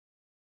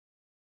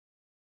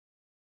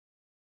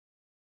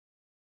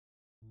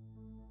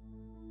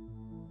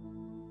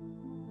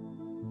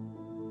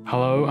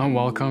Hello and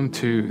welcome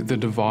to the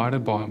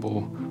Divided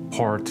Bible,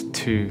 Part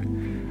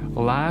 2.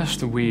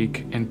 Last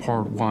week in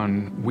Part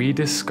 1, we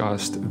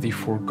discussed the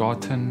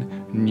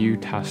forgotten New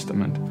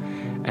Testament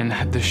and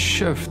the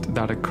shift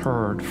that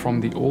occurred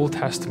from the Old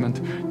Testament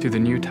to the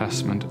New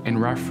Testament in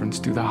reference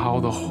to how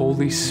the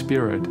Holy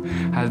Spirit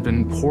has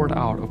been poured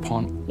out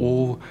upon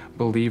all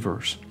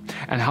believers,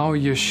 and how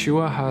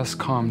Yeshua has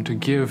come to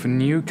give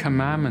new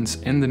commandments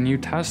in the New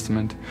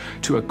Testament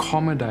to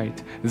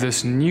accommodate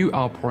this new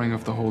outpouring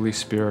of the Holy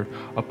Spirit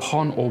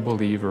upon all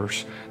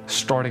believers,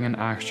 starting in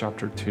Acts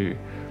chapter 2.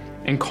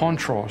 In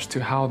contrast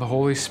to how the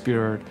Holy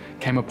Spirit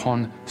came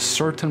upon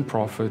certain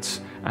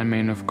prophets and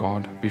men of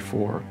God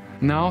before.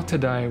 Now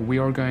today we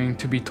are going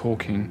to be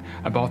talking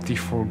about the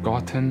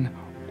forgotten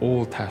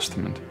Old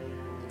Testament.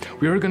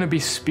 We are going to be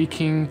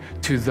speaking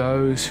to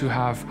those who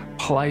have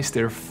placed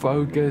their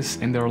focus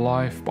in their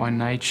life by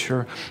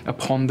nature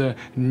upon the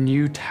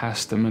New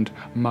Testament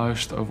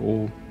most of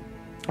all.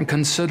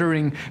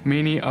 Considering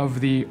many of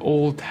the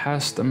Old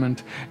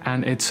Testament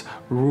and its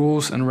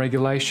rules and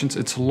regulations,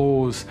 its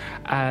laws,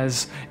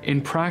 as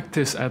in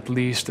practice at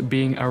least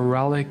being a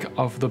relic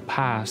of the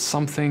past,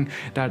 something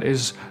that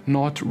is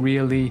not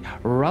really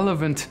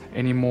relevant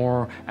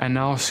anymore and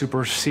now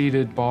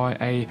superseded by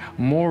a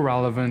more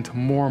relevant,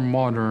 more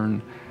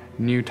modern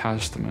New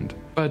Testament.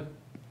 But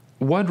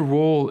what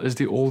role is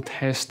the Old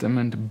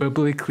Testament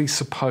biblically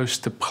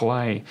supposed to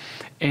play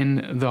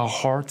in the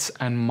hearts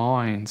and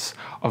minds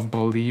of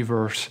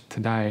believers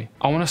today?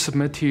 I want to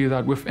submit to you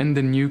that within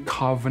the New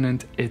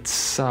Covenant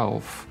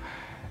itself,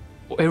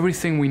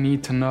 everything we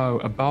need to know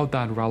about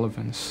that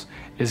relevance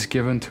is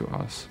given to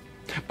us.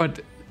 But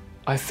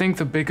I think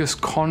the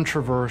biggest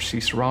controversy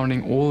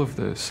surrounding all of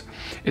this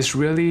is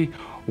really,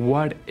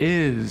 what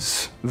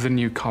is the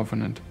New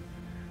Covenant?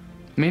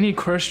 Many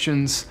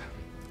Christians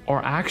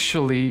are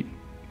actually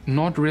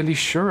not really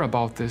sure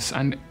about this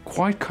and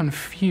quite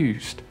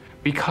confused,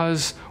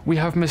 because we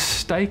have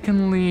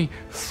mistakenly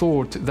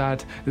thought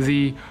that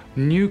the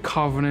New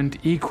Covenant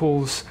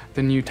equals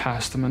the New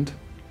Testament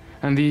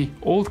and the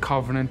Old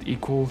Covenant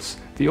equals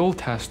the Old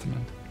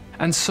Testament.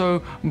 And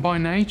so by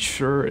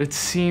nature it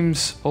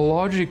seems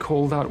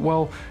logical that,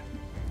 well,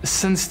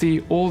 since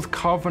the Old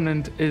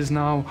Covenant is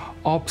now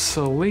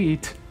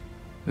obsolete,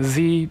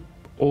 the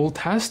Old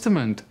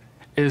Testament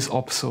is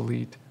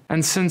obsolete.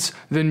 And since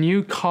the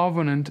New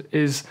Covenant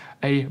is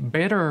a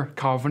better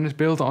covenant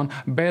built on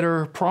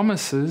better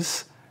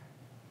promises,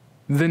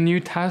 the New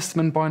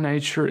Testament by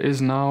nature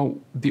is now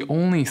the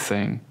only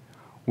thing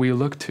we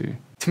look to.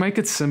 To make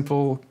it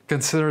simple,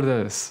 consider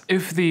this.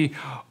 If the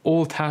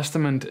Old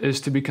Testament is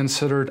to be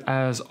considered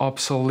as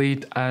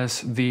obsolete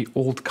as the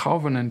Old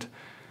Covenant,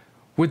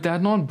 would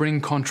that not bring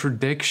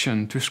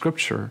contradiction to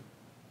Scripture?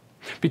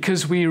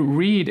 Because we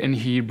read in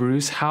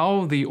Hebrews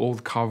how the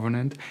Old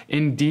Covenant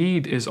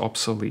indeed is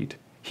obsolete.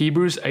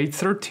 Hebrews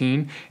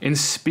 8:13, in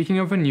speaking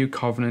of a new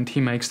covenant, he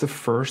makes the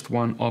first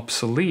one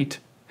obsolete.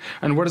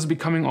 And what is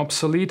becoming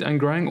obsolete and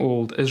growing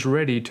old is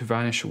ready to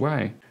vanish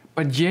away.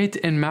 But yet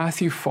in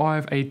Matthew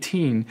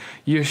 5:18,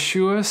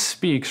 Yeshua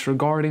speaks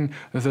regarding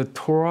the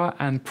Torah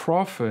and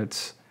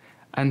prophets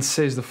and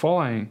says the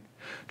following: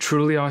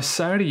 "Truly I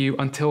say to you,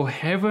 until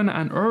heaven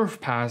and earth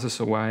passes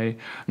away,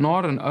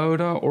 not an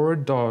iota or a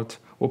dot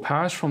will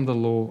pass from the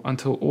law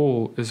until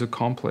all is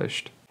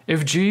accomplished."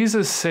 If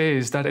Jesus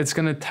says that it's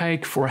going to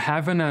take for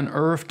heaven and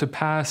earth to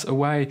pass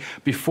away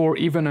before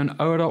even an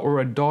iota or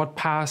a dot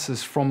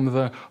passes from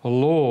the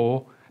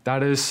law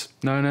that is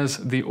known as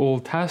the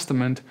Old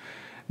Testament,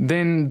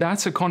 then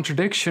that's a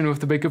contradiction with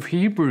the book of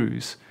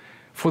Hebrews.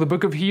 For the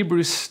book of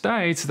Hebrews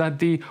states that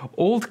the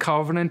Old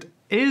Covenant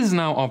is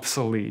now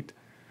obsolete,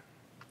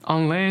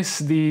 unless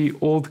the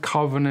Old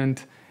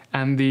Covenant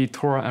and the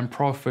Torah and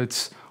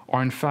prophets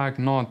are in fact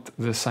not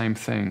the same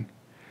thing.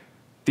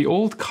 The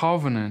Old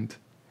Covenant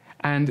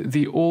and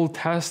the Old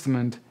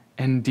Testament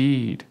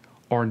indeed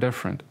are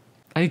different.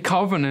 A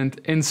covenant,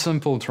 in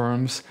simple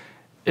terms,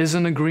 is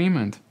an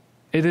agreement.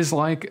 It is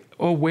like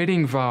a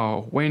wedding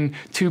vow when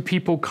two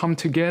people come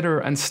together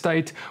and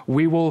state,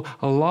 we will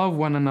love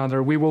one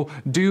another, we will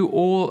do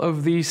all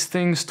of these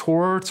things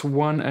towards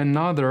one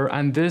another,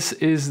 and this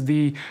is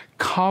the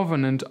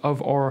covenant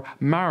of our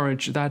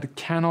marriage that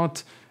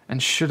cannot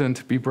and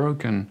shouldn't be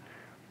broken.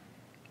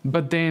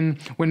 But then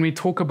when we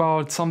talk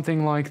about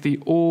something like the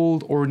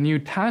Old or New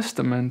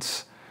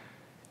Testaments,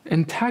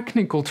 in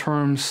technical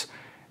terms,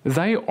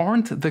 they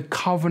aren't the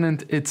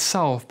covenant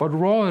itself, but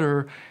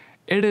rather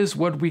it is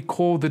what we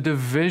call the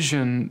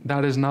division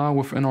that is now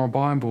within our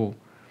Bible.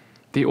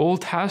 The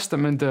Old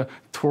Testament, the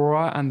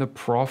Torah and the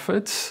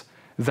prophets,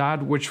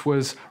 that which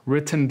was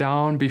written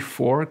down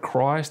before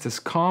Christ has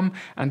come,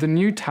 and the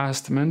New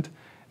Testament,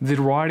 the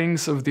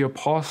writings of the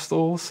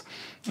apostles,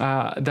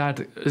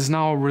 that is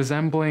now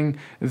resembling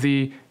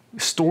the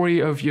story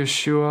of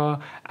Yeshua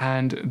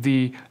and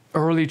the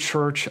early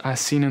church as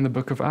seen in the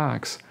book of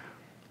Acts.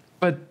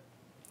 But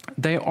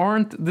they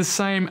aren't the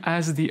same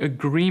as the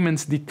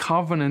agreements, the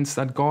covenants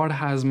that God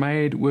has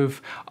made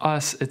with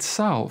us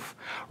itself.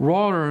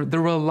 Rather, the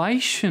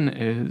relation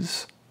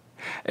is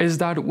is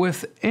that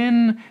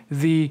within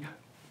the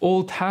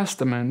Old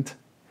Testament,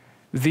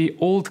 the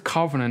Old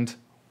Covenant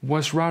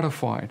was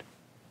ratified.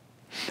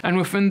 And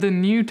within the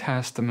New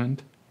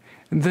Testament,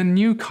 the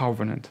New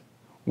Covenant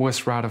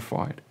was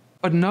ratified.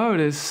 But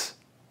notice,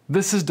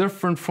 this is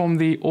different from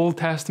the Old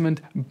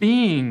Testament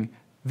being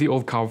the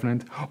Old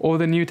Covenant or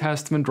the New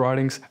Testament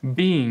writings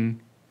being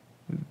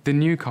the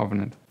New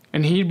Covenant.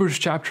 In Hebrews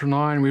chapter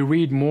 9, we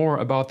read more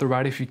about the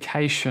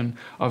ratification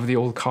of the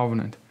Old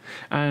Covenant.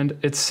 And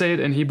it's said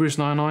in Hebrews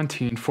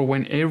 9:19, "For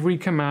when every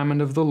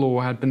commandment of the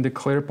law had been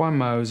declared by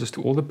Moses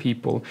to all the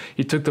people,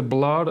 he took the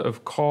blood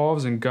of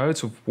calves and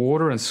goats with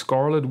water and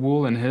scarlet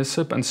wool and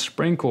hyssop and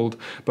sprinkled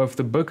both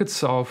the book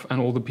itself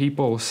and all the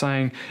people,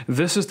 saying,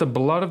 'This is the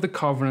blood of the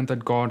covenant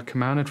that God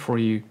commanded for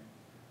you.'"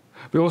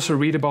 We also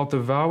read about the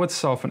vow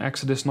itself in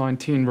Exodus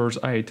 19 verse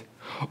 8.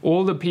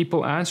 "All the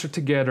people answered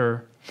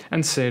together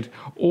and said,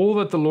 'All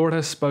that the Lord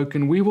has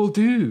spoken we will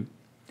do.'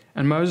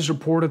 And Moses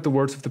reported the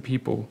words of the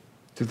people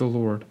to the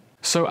Lord."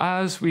 So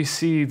as we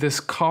see this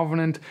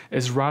covenant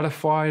is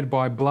ratified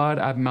by blood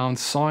at Mount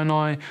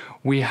Sinai,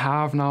 we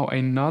have now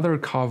another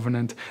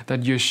covenant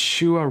that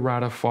Yeshua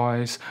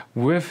ratifies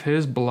with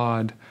his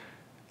blood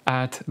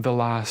at the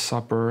Last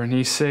Supper. And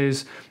he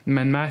says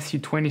in Matthew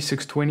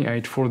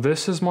 26:28, "For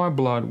this is my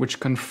blood which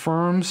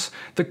confirms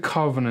the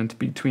covenant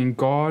between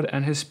God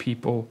and his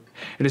people.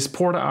 It is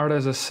poured out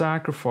as a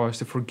sacrifice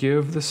to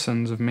forgive the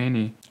sins of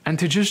many." And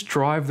to just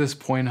drive this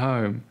point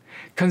home,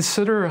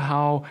 consider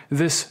how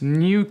this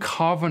new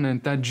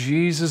covenant that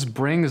Jesus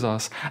brings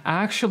us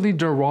actually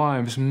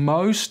derives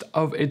most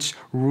of its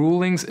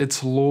rulings,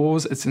 its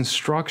laws, its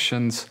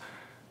instructions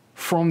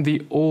from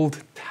the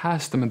Old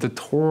Testament, the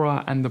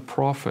Torah and the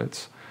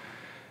prophets.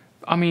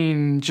 I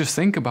mean, just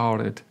think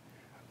about it.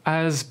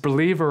 As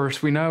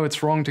believers, we know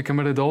it's wrong to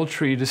commit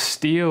adultery, to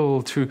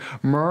steal, to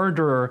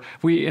murder,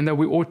 and that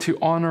we ought to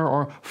honor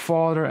our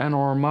father and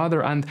our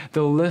mother, and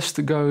the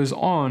list goes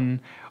on.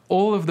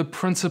 All of the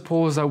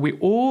principles that we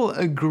all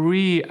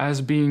agree as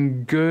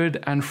being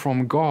good and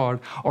from God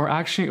are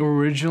actually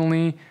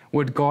originally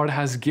what God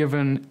has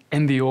given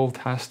in the Old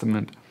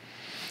Testament.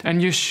 And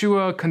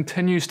Yeshua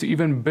continues to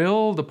even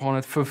build upon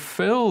it,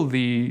 fulfill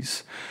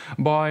these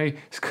by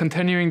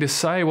continuing to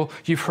say, well,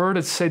 you've heard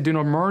it say, do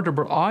not murder,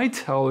 but I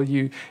tell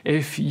you,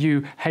 if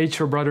you hate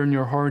your brother in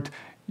your heart,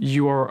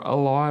 you are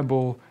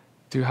liable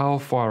to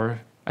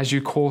hellfire, as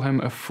you call him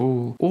a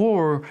fool.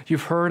 Or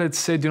you've heard it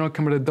say, do not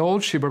commit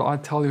adultery, but I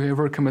tell you,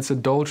 whoever commits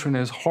adultery in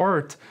his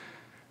heart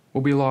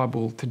will be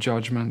liable to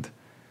judgment.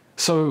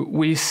 So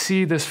we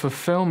see this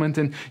fulfillment,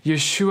 and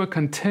Yeshua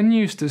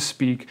continues to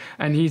speak,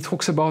 and he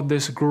talks about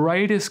this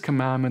greatest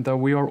commandment that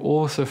we are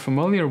also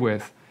familiar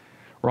with,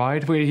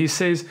 right? Where he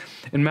says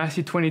in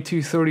Matthew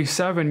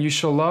 22:37, "You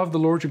shall love the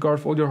Lord your God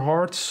with all your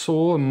heart,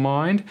 soul, and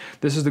mind.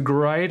 This is the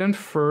great and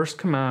first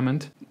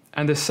commandment.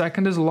 And the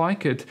second is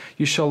like it.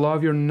 You shall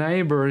love your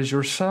neighbor as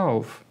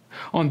yourself.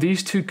 On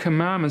these two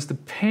commandments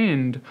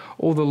depend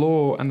all the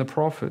law and the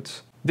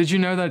prophets." Did you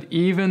know that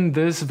even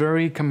this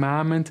very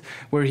commandment,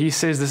 where he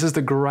says this is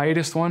the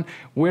greatest one,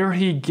 where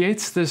he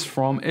gets this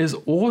from is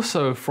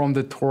also from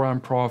the Torah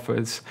and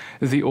prophets,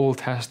 the Old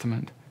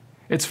Testament.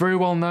 It's very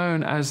well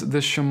known as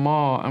the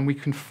Shema, and we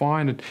can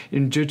find it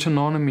in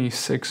Deuteronomy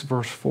 6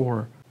 verse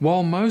 4.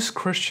 While most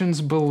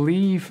Christians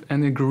believe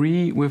and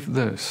agree with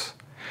this,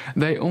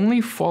 they only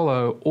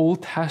follow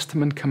Old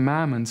Testament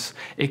commandments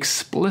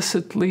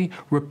explicitly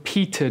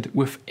repeated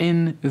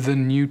within the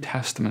New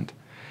Testament.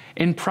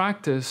 In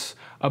practice,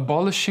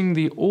 abolishing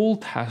the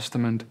Old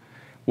Testament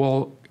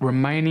while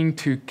remaining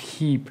to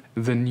keep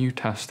the New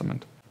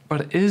Testament.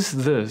 But is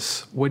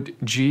this what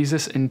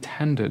Jesus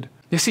intended?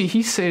 You see,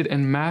 he said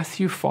in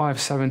Matthew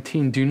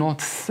 5:17, "Do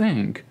not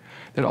think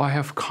that I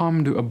have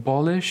come to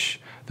abolish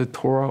the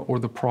Torah or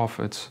the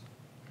prophets."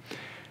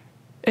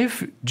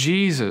 If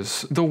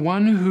Jesus, the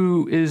one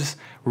who is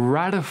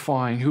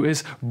ratifying, who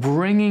is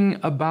bringing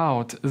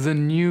about the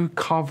new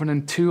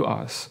covenant to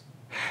us,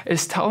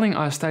 is telling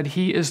us that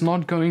he is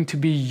not going to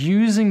be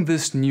using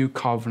this new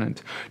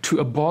covenant to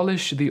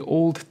abolish the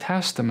Old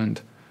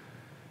Testament,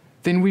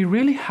 then we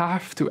really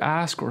have to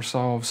ask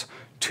ourselves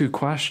two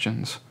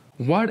questions.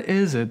 What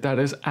is it that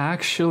is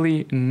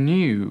actually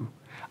new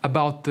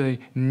about the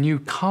new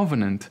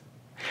covenant?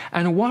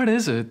 And what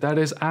is it that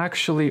is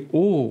actually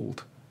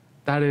old,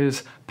 that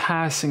is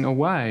passing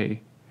away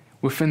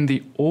within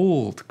the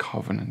old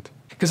covenant?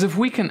 Because if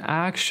we can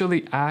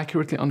actually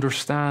accurately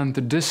understand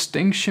the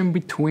distinction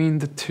between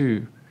the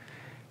two,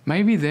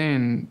 maybe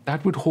then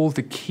that would hold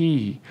the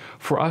key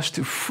for us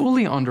to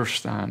fully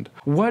understand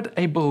what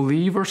a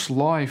believer's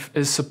life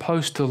is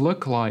supposed to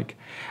look like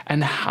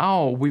and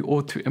how we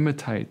ought to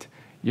imitate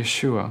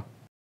Yeshua.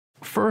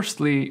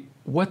 Firstly,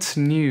 what's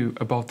new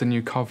about the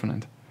new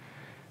covenant?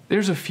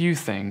 There's a few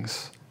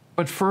things,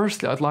 but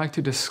firstly, I'd like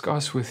to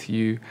discuss with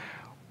you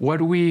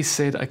what we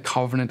said a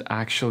covenant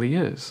actually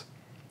is.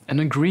 An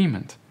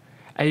agreement,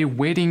 a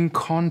wedding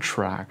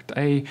contract,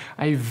 a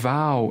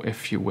vow,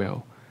 if you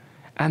will.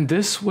 And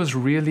this was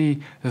really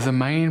the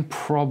main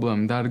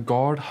problem that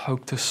God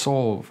hoped to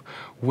solve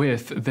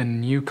with the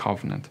new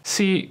covenant.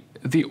 See,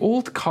 the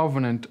old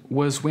covenant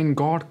was when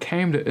God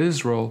came to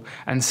Israel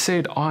and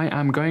said, I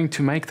am going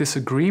to make this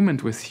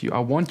agreement with you. I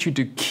want you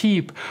to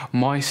keep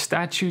my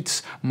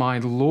statutes, my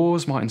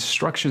laws, my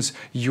instructions,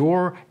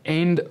 your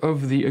end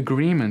of the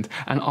agreement,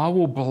 and I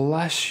will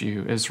bless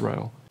you,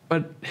 Israel.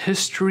 But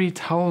history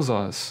tells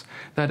us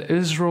that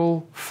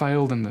Israel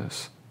failed in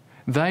this.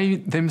 They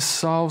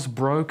themselves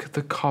broke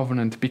the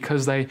covenant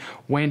because they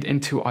went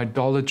into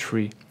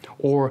idolatry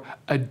or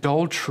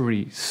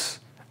adulteries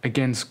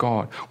against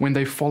God, when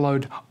they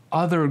followed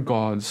other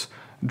gods,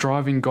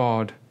 driving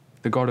God,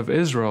 the God of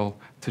Israel,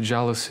 to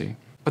jealousy.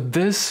 But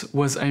this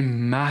was a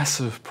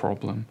massive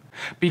problem.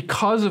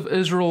 Because of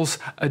Israel's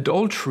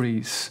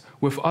adulteries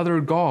with other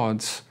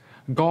gods,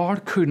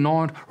 God could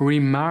not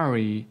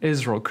remarry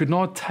Israel, could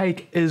not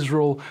take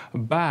Israel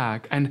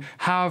back and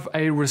have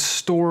a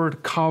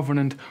restored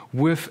covenant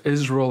with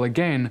Israel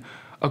again,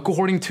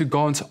 according to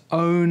God's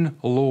own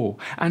law.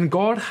 And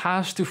God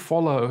has to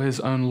follow his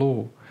own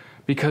law,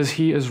 because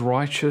he is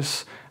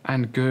righteous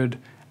and good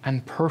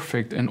and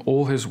perfect in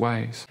all his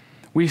ways.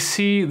 We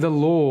see the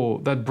law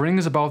that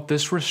brings about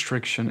this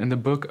restriction in the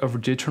book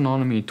of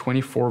Deuteronomy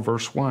 24,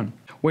 verse 1.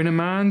 When a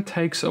man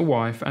takes a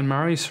wife and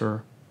marries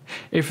her,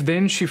 if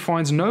then she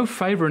finds no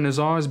favor in his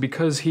eyes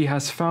because he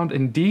has found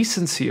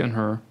indecency in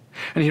her,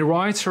 and he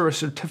writes her a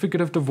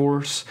certificate of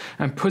divorce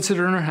and puts it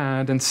in her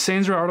hand and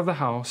sends her out of the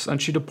house,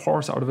 and she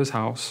departs out of his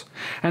house,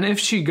 and if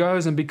she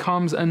goes and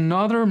becomes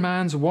another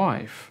man's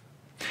wife,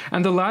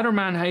 and the latter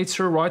man hates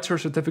her, writes her a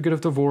certificate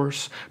of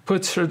divorce,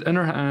 puts her in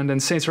her hand,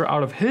 and sends her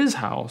out of his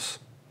house,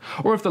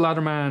 or if the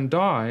latter man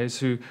dies,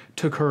 who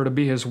took her to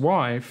be his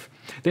wife,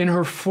 then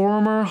her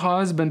former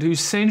husband who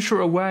sent her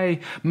away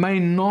may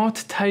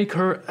not take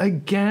her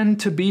again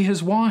to be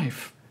his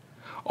wife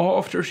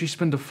after she's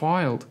been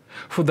defiled,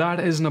 for that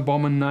is an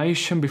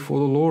abomination before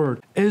the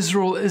Lord.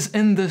 Israel is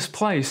in this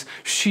place.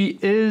 She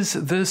is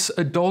this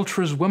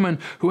adulterous woman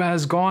who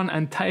has gone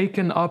and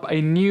taken up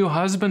a new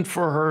husband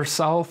for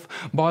herself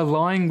by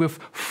lying with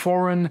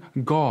foreign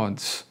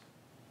gods.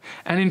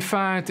 And in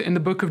fact, in the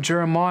book of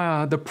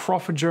Jeremiah, the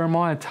prophet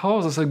Jeremiah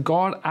tells us that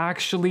God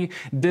actually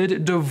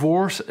did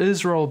divorce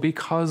Israel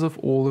because of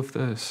all of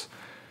this.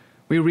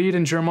 We read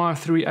in Jeremiah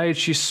 3:8,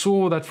 she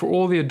saw that for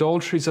all the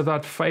adulteries of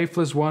that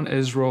faithless one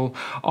Israel,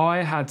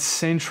 I had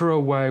sent her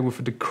away with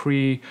a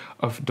decree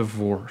of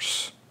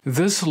divorce.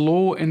 This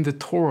law in the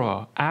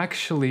Torah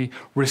actually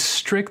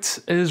restricts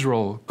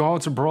Israel,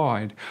 God's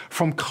bride,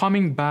 from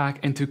coming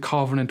back into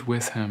covenant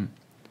with him.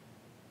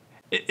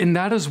 And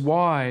that is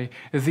why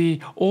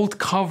the old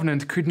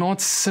covenant could not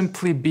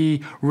simply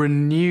be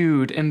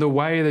renewed in the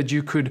way that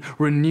you could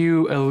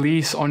renew a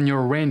lease on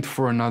your rent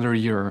for another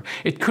year.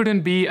 It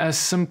couldn't be as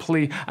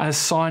simply as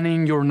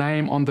signing your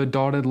name on the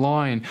dotted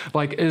line,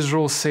 like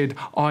Israel said,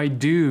 I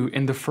do,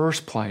 in the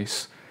first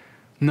place.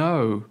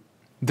 No,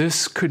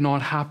 this could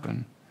not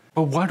happen.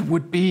 But what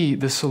would be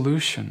the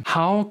solution?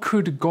 How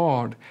could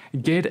God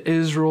get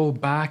Israel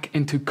back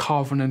into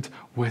covenant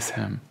with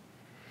him?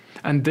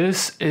 And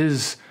this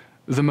is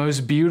the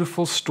most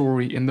beautiful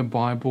story in the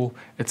Bible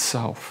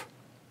itself,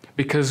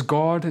 because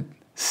God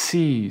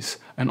sees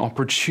an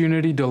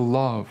opportunity to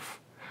love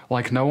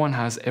like no one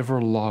has ever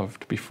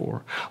loved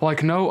before,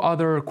 like no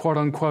other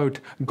quote-unquote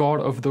God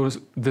of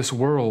this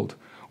world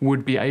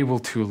would be able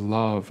to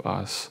love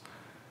us.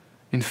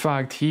 In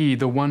fact, he,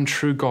 the one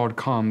true God,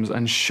 comes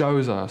and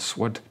shows us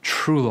what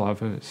true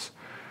love is.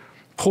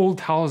 Paul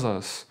tells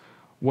us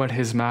what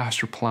his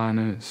master plan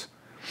is.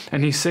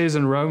 And he says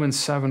in Romans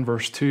 7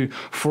 verse 2,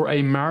 for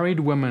a married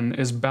woman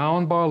is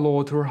bound by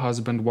law to her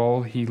husband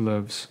while he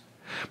lives.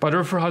 But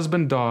if her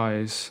husband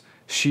dies,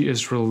 she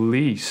is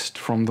released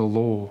from the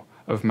law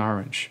of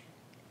marriage.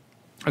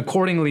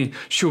 Accordingly,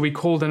 she will be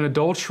called an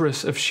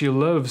adulteress if she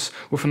lives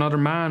with another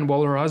man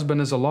while her husband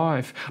is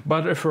alive.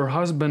 But if her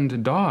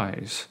husband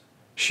dies,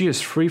 she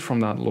is free from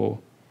that law.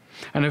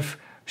 And if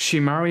she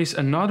marries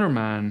another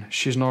man,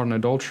 she is not an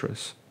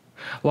adulteress.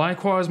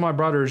 Likewise, my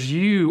brothers,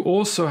 you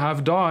also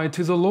have died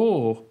to the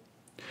law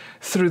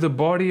through the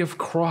body of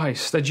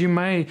Christ, that you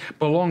may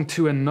belong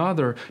to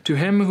another, to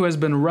him who has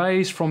been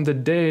raised from the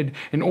dead,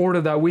 in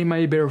order that we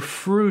may bear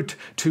fruit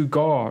to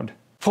God.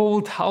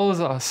 Paul tells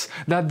us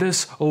that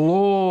this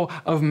law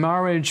of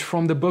marriage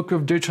from the book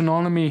of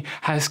Deuteronomy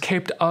has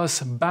kept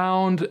us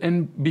bound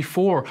in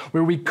before,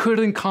 where we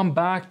couldn't come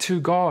back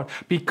to God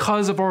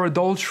because of our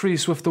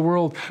adulteries with the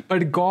world.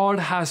 But God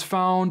has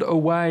found a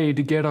way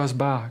to get us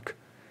back.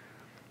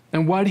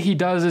 And what he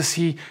does is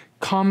he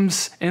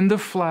comes in the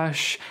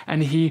flesh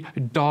and he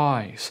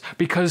dies,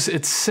 because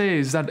it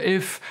says that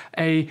if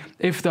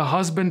the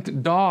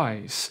husband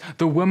dies,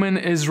 the woman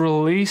is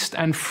released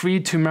and free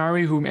to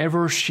marry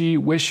whomever she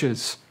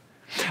wishes.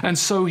 And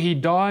so he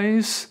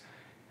dies,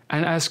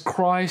 and as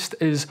Christ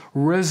is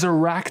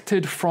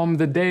resurrected from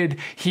the dead,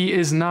 he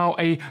has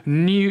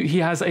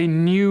a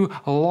new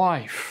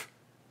life.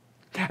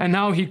 And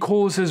now he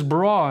calls his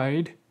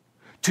bride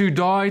to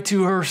die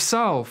to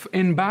herself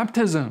in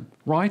baptism.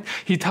 right?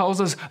 He tells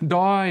us,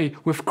 die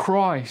with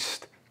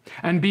Christ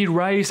and be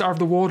raised out of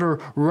the water,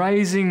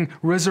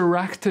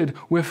 resurrected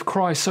with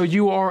Christ. So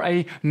you are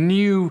a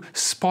new,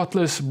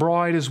 spotless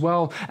bride as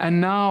well. And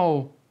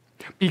now,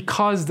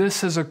 because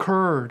this has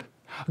occurred,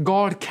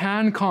 God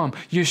can come,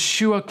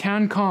 Yeshua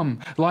can come,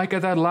 like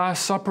at that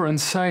Last Supper,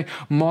 and say,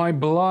 my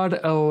blood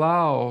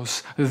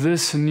allows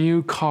this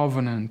new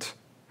covenant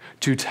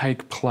to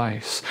take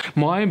place.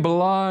 My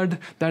blood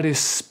that is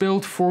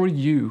spilt for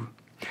you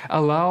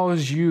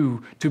allows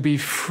you to be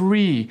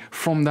free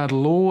from that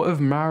law of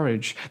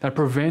marriage that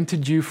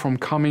prevented you from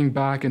coming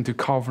back into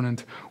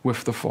covenant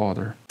with the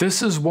Father.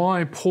 This is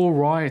why Paul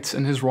writes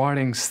in his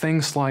writings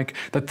things like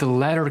that the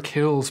letter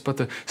kills, but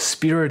the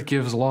Spirit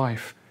gives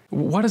life.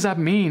 What does that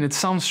mean? It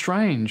sounds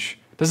strange.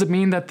 Does it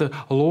mean that the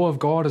law of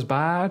God is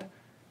bad?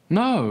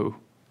 No.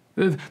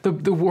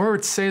 The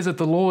word says that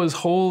the law is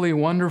holy,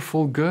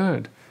 wonderful,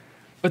 good.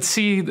 But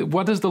see,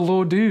 what does the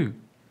law do?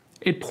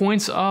 It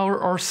points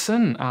our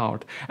sin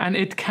out, and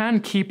it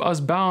can keep us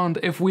bound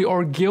if we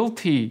are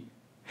guilty,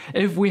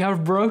 if we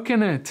have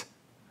broken it.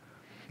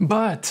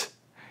 But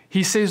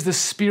he says the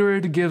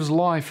Spirit gives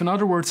life. In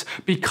other words,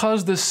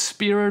 because the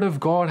Spirit of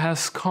God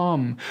has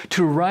come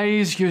to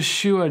raise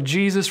Yeshua,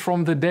 Jesus,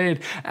 from the dead,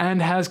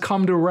 and has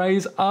come to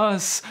raise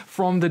us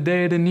from the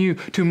dead anew,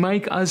 to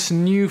make us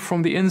new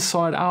from the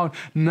inside out,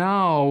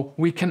 now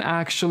we can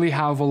actually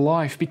have a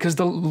life. Because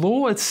the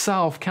law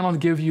itself cannot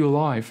give you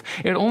life.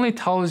 It only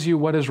tells you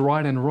what is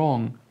right and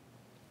wrong.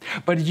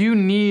 But you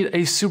need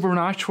a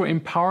supernatural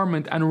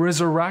empowerment and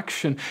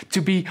resurrection to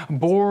be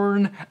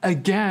born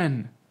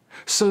again,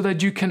 so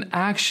that you can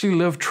actually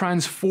live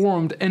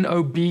transformed in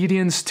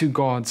obedience to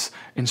God's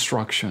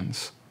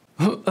instructions.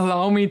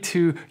 Allow me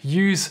to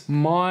use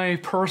my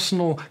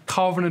personal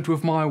covenant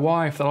with my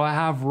wife that I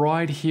have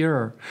right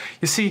here.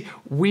 You see,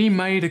 we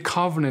made a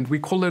covenant. We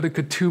call it a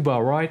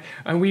ketubah, right?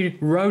 And we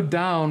wrote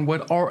down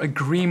what our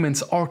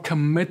agreements, our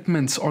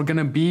commitments are going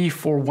to be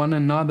for one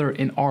another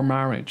in our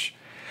marriage.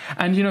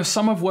 And you know,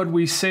 some of what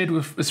we said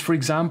is, for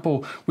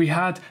example, we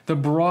had the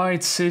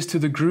bride says to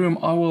the groom,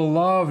 I will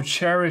love,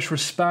 cherish,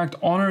 respect,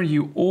 honor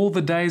you all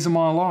the days of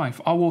my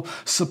life. I will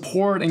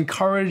support,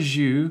 encourage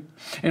you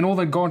in all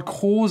that God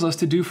calls us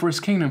to do for His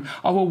kingdom.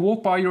 I will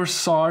walk by your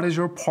side as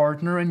your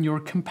partner and your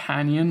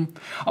companion.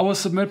 I will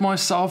submit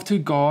myself to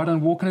God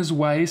and walk in His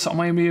ways, so I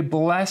may be a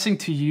blessing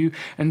to you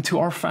and to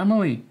our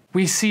family.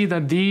 We see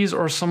that these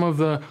are some of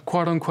the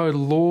quote-unquote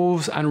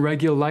laws and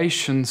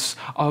regulations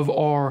of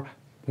our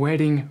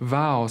wedding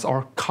vows,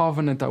 our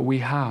covenant that we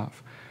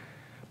have.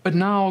 But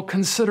now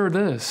consider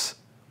this.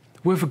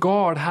 With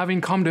God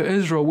having come to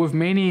Israel with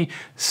many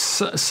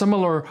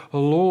similar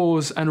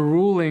laws and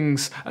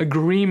rulings,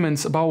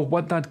 agreements about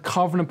what that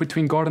covenant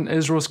between God and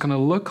Israel is going to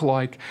look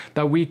like,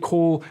 that we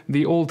call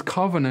the Old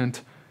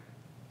Covenant,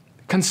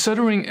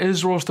 considering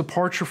Israel's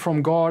departure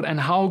from God and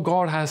how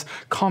God has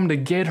come to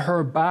get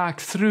her back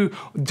through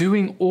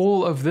doing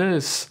all of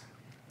this,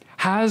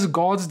 has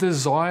God's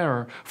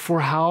desire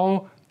for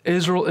how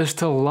Israel is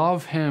to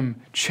love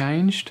Him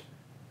changed?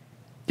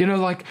 You know,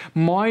 like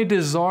my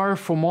desire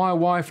for my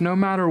wife, no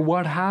matter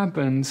what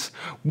happens,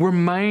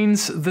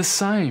 remains the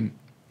same.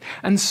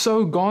 And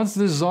so God's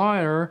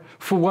desire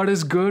for what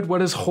is good,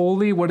 what is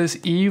holy, what is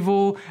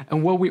evil,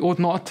 and what we ought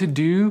not to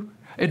do,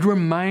 it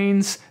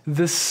remains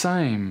the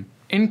same.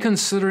 In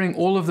considering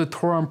all of the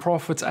Torah and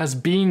prophets as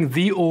being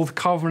the Old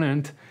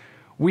Covenant,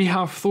 we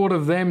have thought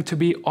of them to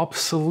be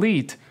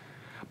obsolete.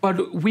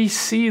 But we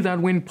see that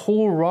when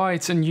Paul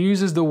writes and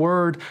uses the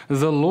word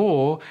the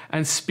law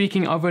and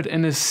speaking of it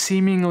in a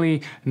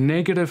seemingly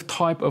negative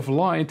type of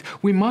light,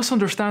 we must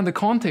understand the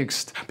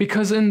context.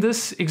 Because in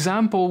this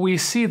example, we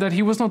see that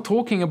he was not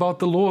talking about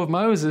the law of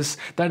Moses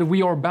that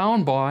we are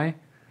bound by.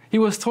 He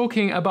was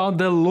talking about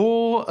the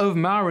law of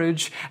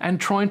marriage and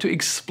trying to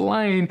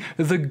explain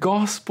the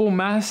gospel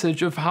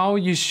message of how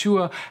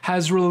Yeshua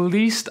has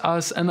released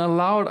us and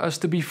allowed us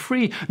to be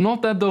free.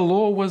 Not that the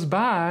law was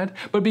bad,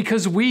 but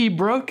because we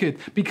broke it,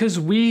 because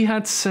we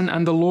had sin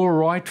and the law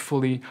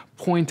rightfully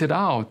pointed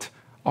out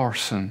our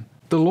sin.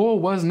 The law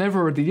was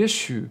never the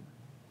issue.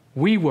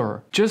 We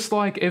were. Just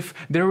like if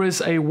there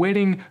is a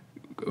wedding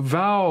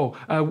vow,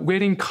 a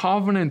wedding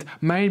covenant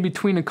made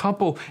between a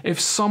couple, if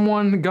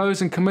someone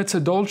goes and commits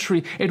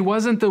adultery, it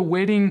wasn't the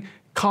wedding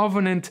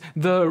covenant,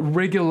 the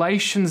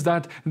regulations,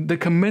 that the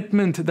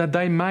commitment that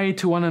they made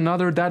to one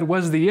another, that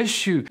was the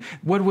issue.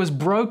 What was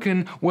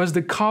broken was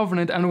the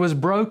covenant, and was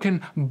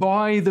broken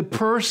by the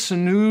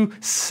person who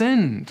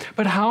sinned.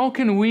 But how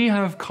can we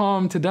have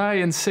come today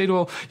and said,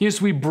 well,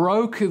 yes, we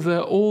broke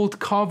the old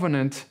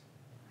covenant,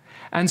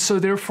 and so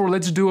therefore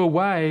let's do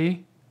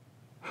away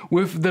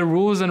with the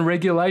rules and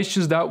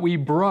regulations that we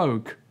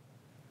broke?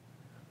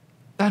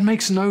 That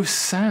makes no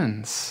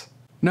sense.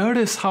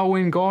 Notice how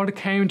when God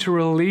came to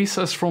release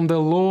us from the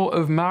law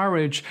of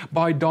marriage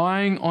by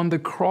dying on the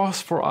cross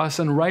for us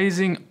and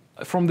raising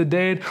us from the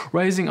dead,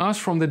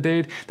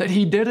 that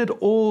He did it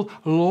all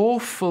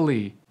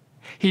lawfully.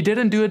 He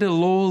didn't do it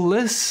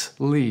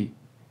lawlessly.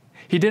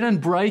 He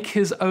didn't break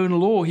His own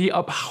law. He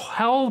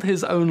upheld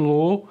His own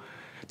law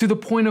to the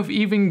point of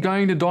even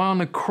going to die on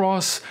the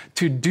cross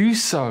to do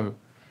so.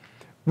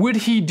 Would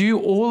he do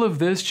all of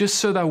this just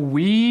so that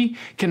we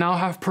can now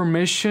have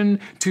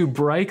permission to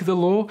break the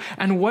law?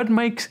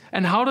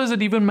 And how does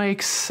it even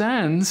make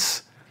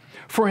sense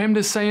for him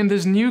to say in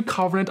this new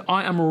covenant,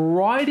 I am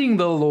writing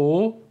the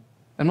law,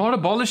 I'm not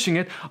abolishing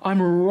it,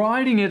 I'm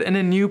writing it in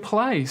a new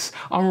place.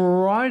 I'm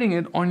writing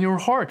it on your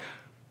heart.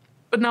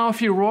 But now if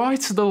he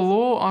writes the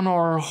law on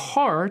our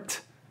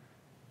heart,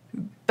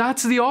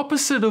 that's the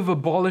opposite of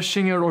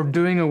abolishing it or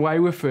doing away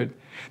with it.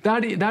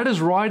 That is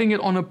writing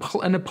it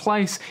in a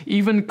place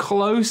even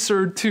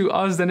closer to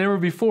us than ever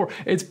before.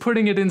 It's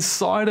putting it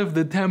inside of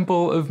the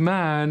temple of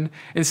man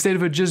instead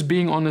of it just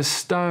being on a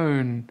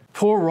stone.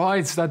 Paul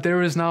writes that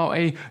there is now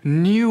a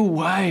new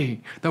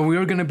way that we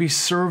are going to be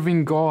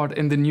serving God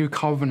in the new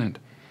covenant.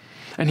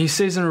 And he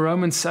says in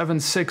Romans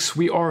 7:6,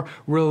 we are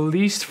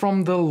released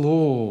from the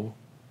law,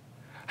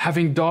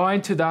 having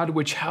died to that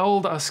which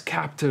held us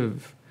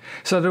captive,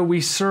 so that we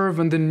serve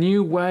in the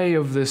new way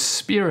of the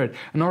Spirit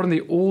and not in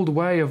the old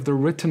way of the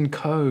written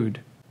code.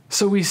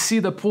 So we see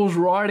that Paul's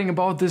writing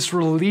about this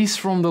release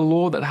from the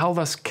law that held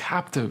us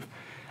captive.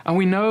 And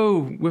we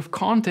know with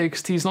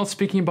context, he's not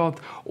speaking about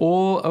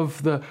all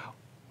of the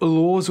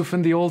laws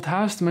within the Old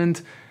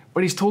Testament,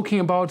 but he's talking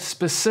about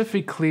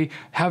specifically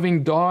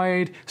having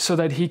died so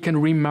that he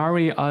can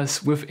remarry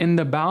us within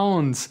the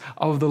bounds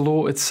of the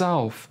law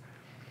itself.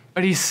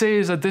 But he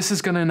says that this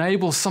is going to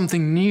enable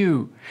something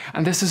new.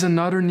 And this is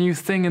another new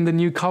thing in the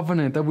new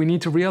covenant that we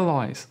need to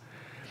realize.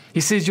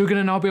 He says you're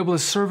going to now be able to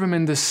serve him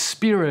in the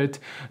Spirit,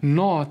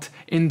 not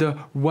in the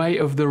way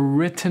of the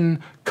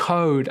written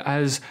code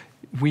as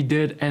we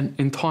did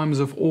in times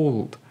of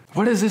old.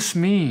 What does this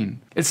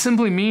mean? It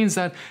simply means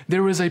that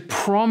there is a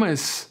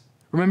promise.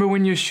 Remember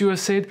when Yeshua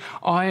said,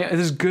 it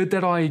is good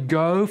that I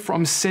go,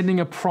 from sending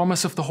a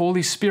promise of the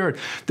Holy Spirit.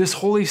 This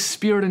Holy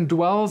Spirit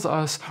indwells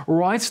us,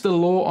 writes the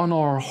law on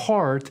our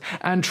heart,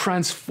 and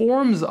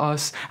transforms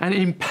us and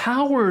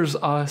empowers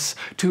us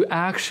to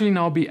actually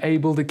now be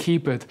able to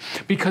keep it.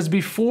 Because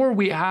before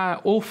we had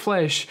all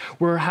flesh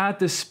had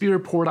the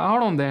Spirit poured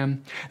out on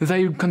them,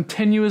 they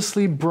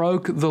continuously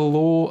broke the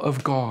law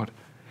of God.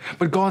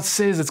 But God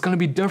says it's going to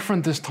be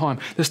different this time.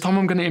 This time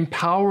I'm going to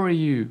empower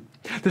you.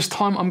 This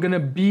time I'm going to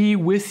be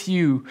with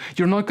you.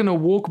 You're not going to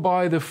walk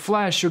by the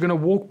flesh. You're going to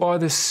walk by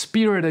the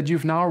Spirit that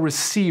you've now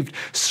received,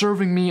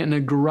 serving me in a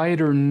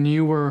greater,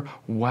 newer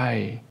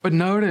way. But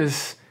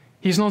notice,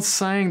 he's not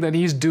saying that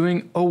he's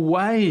doing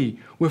away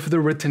with the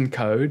written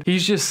code.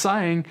 He's just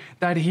saying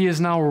that he is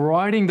now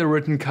writing the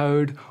written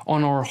code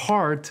on our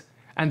heart,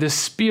 and the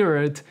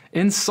Spirit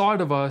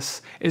inside of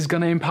us is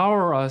going to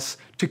empower us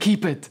to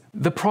keep it.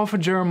 The prophet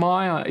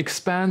Jeremiah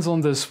expands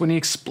on this when he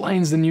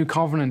explains the new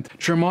covenant.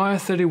 Jeremiah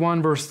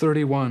 31 verse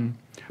 31.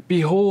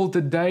 Behold,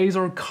 the days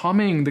are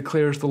coming,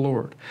 declares the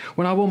Lord,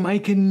 when I will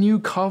make a new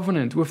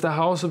covenant with the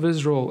house of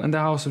Israel and the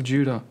house of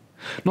Judah.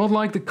 Not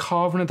like the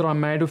covenant that I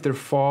made with their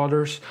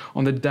fathers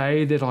on the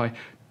day that I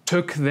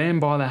took them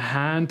by the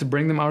hand to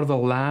bring them out of the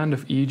land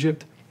of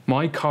Egypt,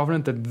 my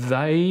covenant that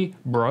they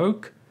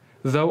broke,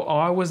 though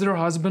I was their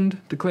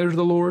husband, declares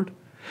the Lord.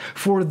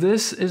 For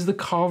this is the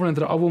covenant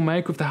that I will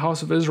make with the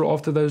house of Israel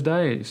after those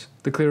days,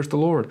 declares the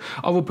Lord.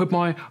 I will put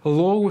my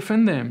law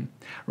within them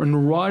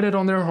and write it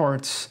on their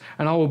hearts,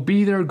 and I will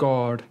be their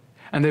God,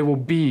 and they will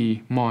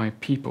be my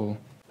people.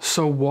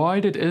 So why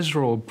did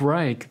Israel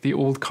break the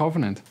old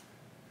covenant?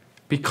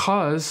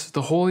 Because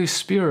the Holy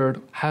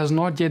Spirit has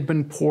not yet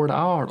been poured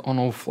out on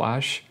all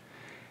flesh,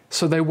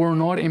 so they were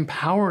not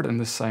empowered in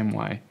the same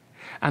way,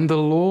 and the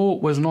law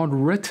was not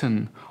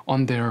written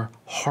on their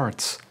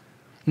hearts.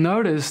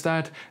 Notice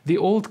that the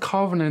old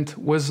covenant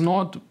was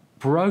not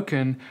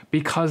broken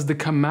because the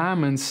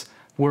commandments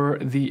were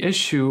the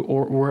issue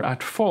or were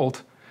at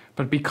fault,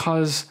 but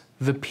because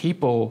the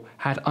people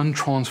had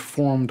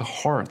untransformed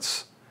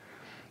hearts.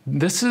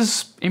 This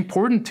is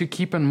important to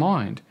keep in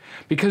mind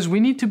because we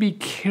need to be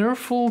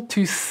careful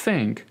to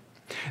think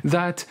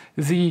that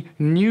the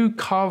new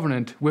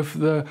covenant with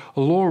the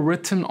law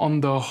written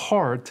on the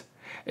heart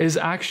is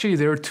actually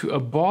there to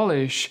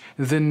abolish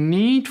the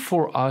need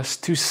for us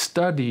to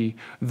study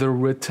the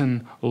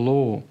written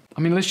law.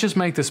 I mean, let's just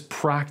make this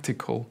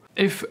practical.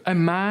 If a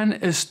man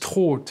is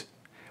taught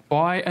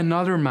by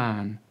another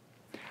man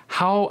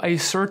how a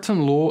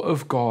certain law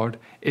of God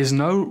is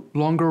no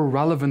longer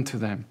relevant to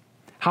them,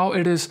 how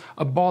it is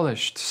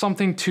abolished,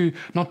 something to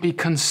not be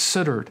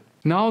considered,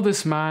 now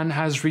this man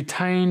has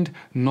retained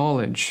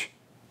knowledge,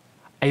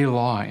 a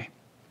lie.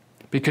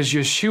 Because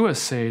Yeshua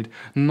said,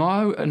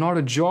 no, not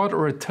a jot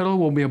or a tittle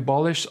will be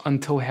abolished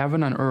until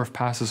heaven and earth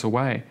passes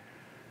away.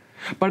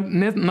 But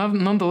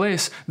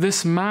nonetheless,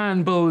 this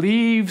man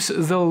believes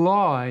the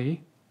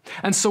lie.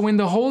 And so when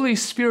the Holy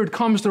Spirit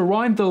comes to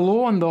write the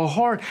law on the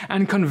heart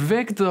and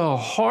convict the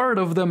heart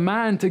of the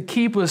man to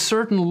keep a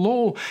certain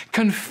law,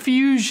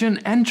 confusion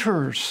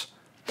enters.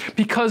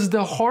 Because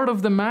the heart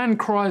of the man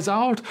cries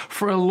out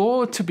for a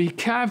law to be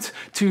kept,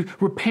 to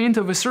repent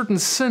of a certain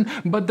sin,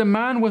 but the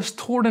man was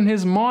taught in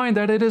his mind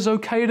that it is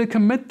okay to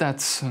commit that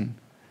sin.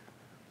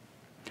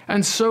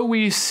 And so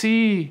we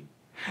see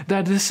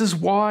that this is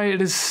why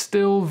it is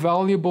still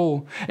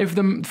valuable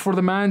for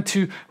the man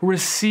to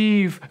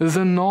receive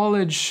the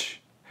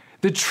knowledge,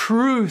 the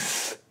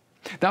truth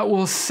that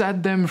will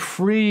set them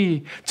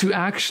free, to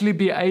actually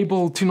be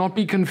able to not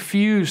be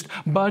confused,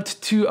 but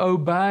to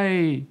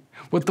obey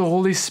what the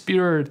Holy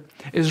Spirit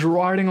is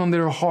writing on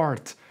their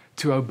heart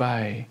to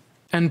obey.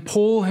 And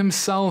Paul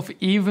himself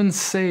even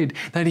said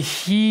that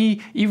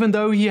even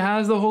though he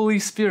has the Holy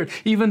Spirit,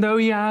 even though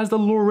he has the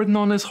law written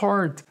on his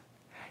heart,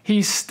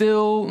 he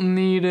still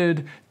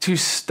needed to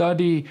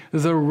study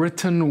the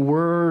written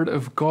word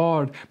of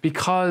God,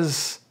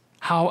 because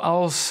how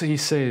else, he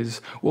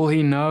says, will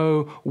he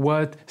know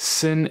what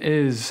sin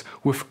is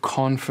with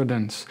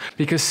confidence?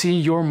 Because see,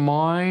 your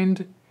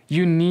mind,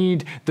 you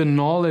need the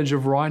knowledge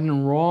of right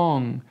and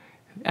wrong.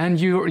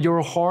 And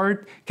your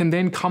heart can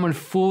then come in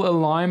full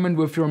alignment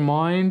with your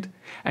mind,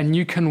 and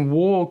you can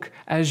walk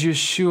as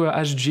Yeshua,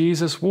 as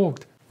Jesus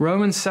walked.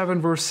 Romans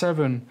 7 verse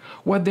 7,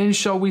 what then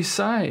shall we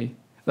say?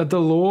 That the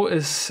law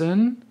is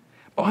sin?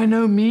 By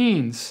no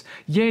means.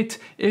 Yet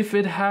if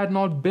it had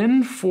not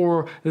been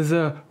for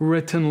the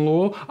written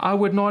law, I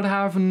would not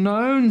have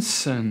known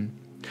sin.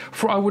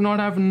 For I would not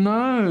have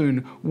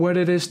known what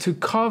it is to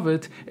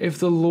covet if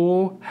the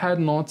law had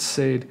not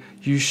said,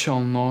 you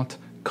shall not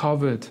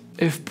covet.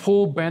 If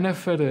Paul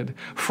benefited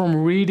from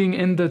reading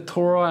in the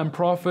Torah and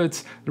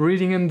prophets,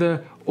 reading in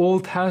the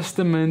Old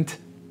Testament,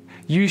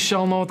 you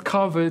shall not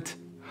covet,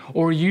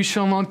 or you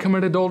shall not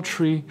commit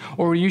adultery,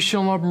 or you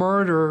shall not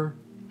murder,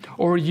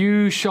 or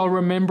you shall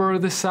remember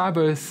the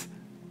Sabbath,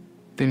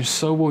 then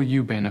so will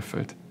you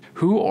benefit.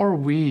 Who are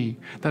we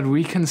that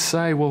we can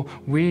say, well,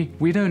 we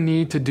don't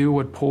need to do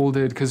what Paul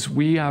did because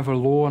we have a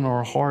law in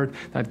our heart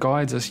that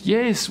guides us?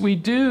 Yes, we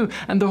do.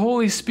 And the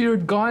Holy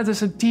Spirit guides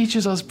us and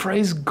teaches us.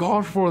 Praise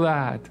God for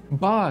that.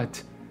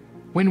 But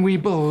when we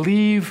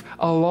believe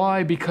a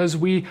lie because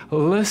we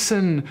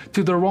listen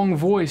to the wrong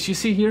voice. You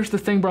see, here's the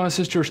thing, brothers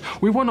and sisters.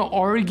 We want to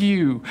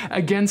argue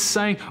against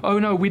saying, oh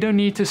no, we don't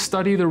need to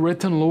study the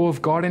written law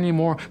of God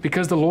anymore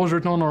because the law is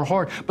written on our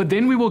heart. But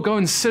then we will go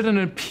and sit in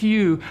a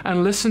pew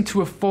and listen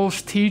to a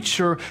false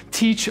teacher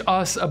teach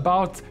us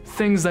about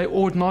things they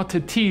ought not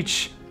to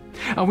teach.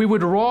 And we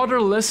would rather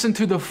listen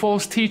to the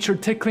false teacher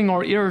tickling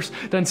our ears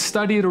than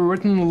study the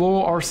written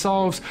law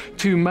ourselves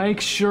to make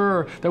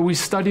sure that we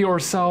study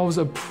ourselves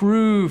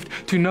approved,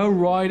 to know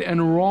right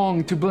and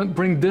wrong, to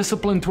bring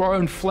discipline to our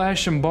own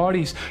flesh and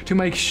bodies, to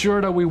make sure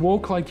that we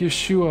walk like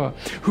Yeshua.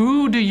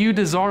 Who do you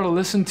desire to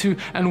listen to,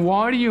 and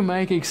why do you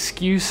make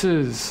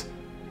excuses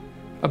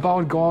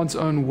about God's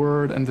own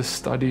word and the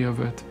study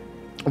of it?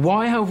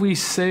 Why have we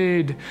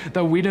said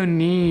that we don't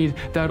need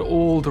that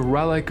old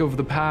relic of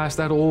the past,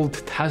 that Old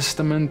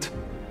Testament,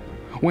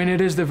 when it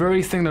is the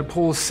very thing that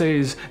Paul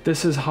says,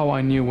 this is how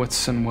I knew what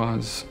sin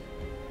was?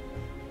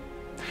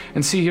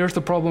 And see, here's the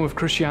problem with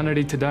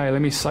Christianity today.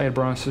 Let me say it,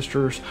 brothers and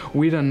sisters.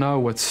 We don't know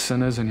what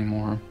sin is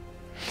anymore.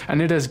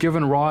 And it has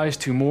given rise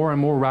to more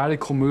and more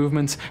radical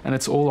movements, and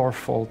it's all our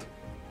fault.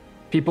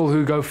 People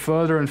who go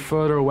further and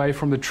further away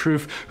from the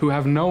truth, who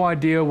have no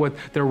idea what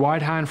their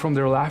right hand from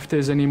their left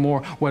is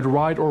anymore, what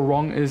right or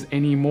wrong is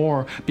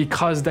anymore,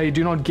 because they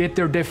do not get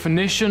their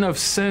definition of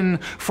sin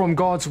from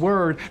God's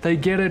word. They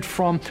get it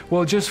from,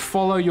 well, just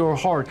follow your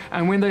heart.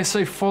 And when they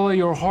say follow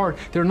your heart,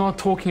 they're not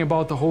talking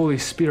about the Holy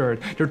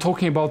Spirit. They're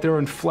talking about their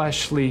own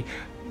fleshly,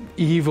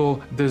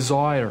 evil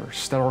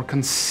desires that are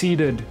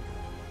conceited.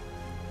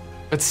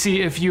 But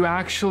see, if you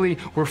actually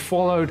were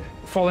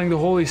following the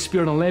Holy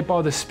Spirit and led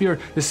by the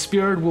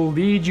Spirit will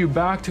lead you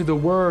back to the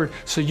Word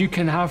so you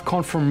can have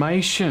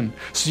confirmation,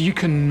 so you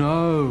can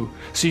know,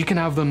 so you can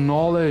have the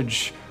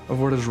knowledge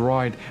of what is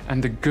right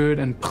and the good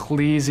and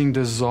pleasing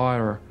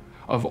desire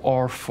of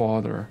our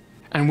Father.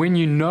 And when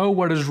you know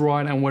what is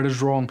right and what is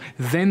wrong,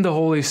 then the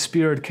Holy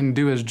Spirit can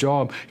do His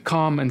job.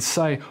 Come and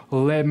say,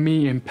 let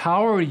me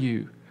empower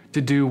you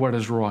to do what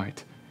is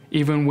right,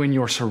 even when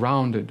you're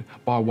surrounded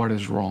by what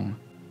is wrong.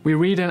 We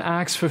read in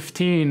Acts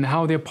 15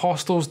 how the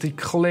apostles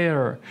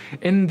declare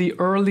in the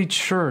early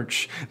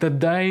church that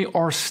they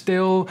are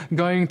still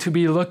going to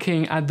be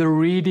looking at the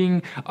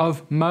reading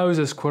of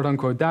Moses, quote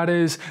unquote. That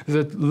is,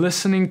 the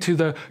listening to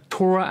the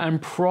Torah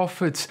and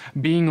prophets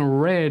being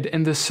read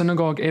in the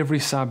synagogue every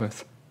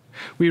Sabbath.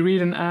 We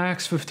read in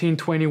Acts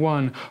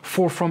 15:21,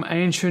 for from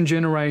ancient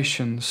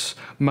generations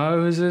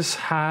Moses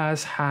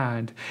has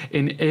had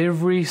in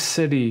every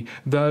city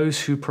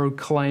those who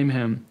proclaim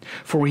him,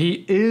 for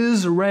he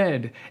is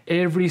read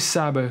every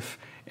Sabbath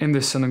in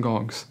the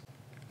synagogues.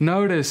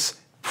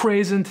 Notice,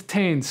 present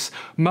tense,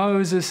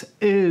 Moses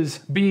is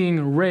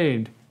being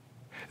read.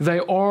 They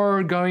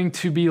are going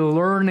to be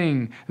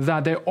learning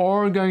that. They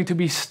are going to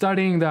be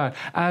studying that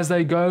as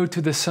they go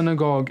to the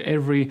synagogue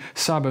every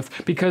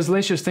Sabbath. Because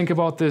let's just think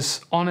about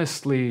this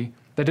honestly.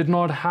 They did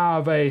not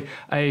have a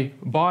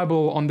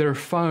Bible on their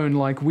phone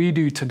like we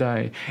do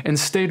today.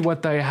 Instead,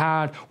 what they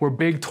had were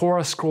big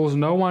Torah scrolls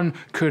no one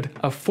could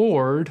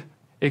afford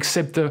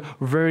except the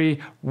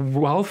very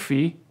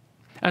wealthy.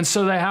 And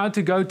so they had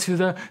to go to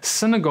the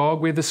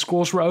synagogue where the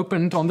scrolls were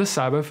opened on the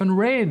Sabbath and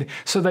read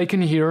so they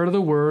can hear the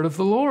word of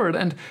the Lord.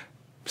 And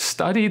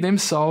study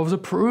themselves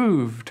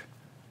approved.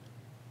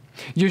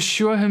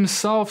 Yeshua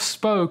himself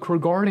spoke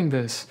regarding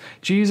this.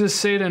 Jesus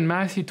said in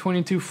Matthew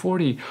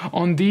 22:40,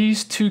 on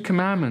these two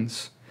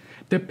commandments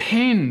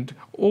depend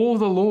all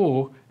the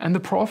law and the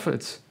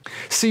prophets.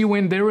 See,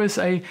 when there is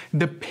a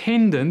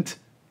dependent,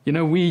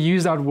 we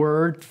use that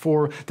word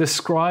for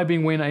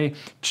describing when a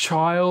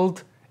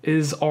child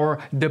are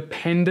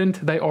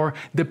dependent. They are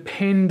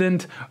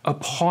dependent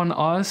upon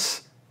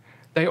us.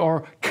 They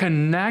are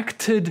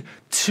connected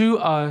to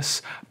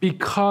us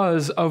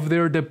because of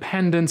their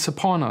dependence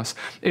upon us.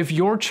 If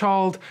your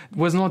child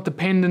was not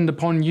dependent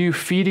upon you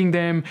feeding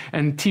them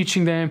and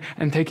teaching them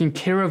and taking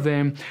care of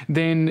them,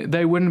 then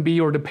they wouldn't be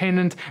your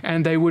dependent,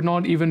 and they would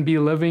not even be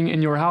living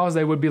in your house.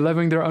 They would be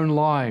living their own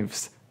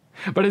lives.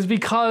 But it's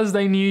because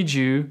they need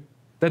you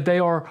that they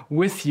are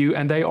with you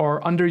and they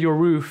are under your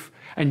roof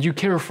and you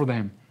care for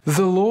them.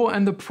 The law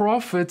and the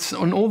prophets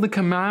and all the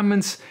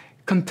commandments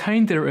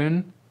contained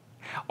therein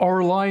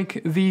are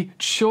like the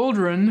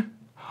children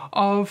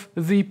of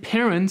the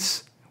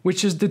parents,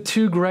 which is the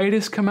two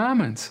greatest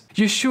commandments.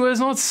 Yeshua is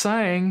not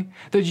saying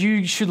that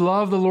you should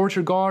love the Lord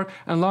your God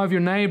and love your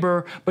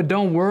neighbor, but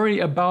don't worry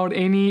about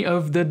any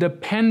of the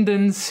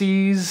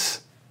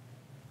dependencies.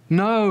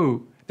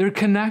 No, they're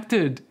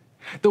connected.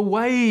 The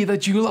way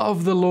that you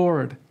love the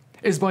Lord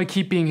is by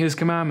keeping his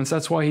commandments.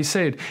 That's why he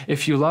said,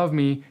 if you love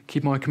me,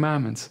 keep my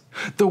commandments.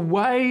 The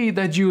way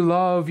that you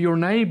love your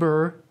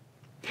neighbor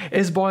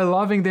is by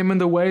loving them in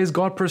the ways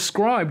God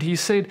prescribed. He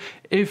said,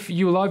 if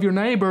you love your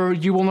neighbor,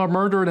 you will not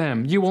murder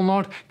them. You will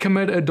not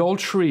commit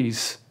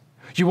adulteries.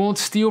 You won't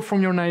steal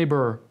from your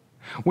neighbor.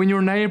 When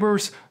your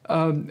neighbor's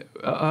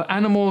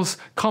animals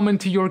come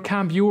into your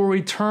camp, you will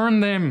return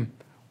them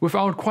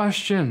without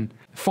question.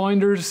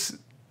 Finders,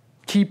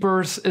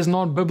 keepers is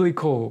not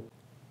biblical.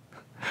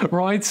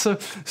 Right?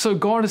 So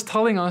God is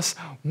telling us,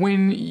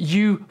 when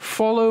you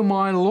follow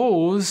my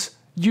laws,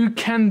 you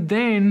can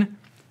then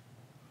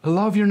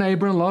love your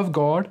neighbor and love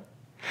God,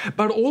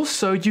 but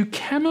also you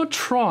cannot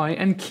try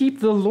and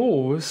keep the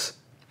laws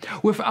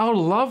without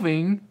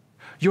loving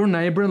your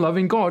neighbor and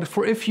loving God.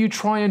 For if you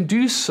try and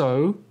do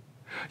so,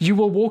 you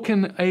will walk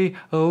in a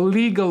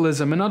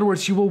legalism. In other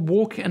words, you will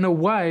walk in a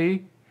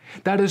way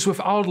that is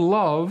without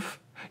love.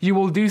 You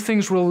will do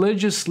things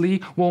religiously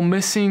while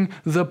missing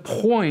the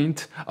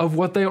point of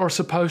what they are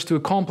supposed to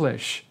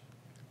accomplish.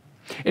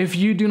 If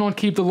you do not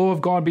keep the law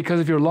of God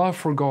because of your love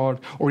for God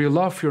or your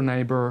love for your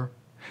neighbor,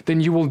 then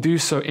you will do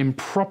so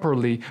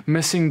improperly,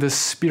 missing the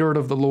spirit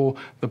of the law,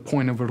 the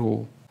point of it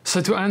all.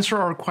 So to answer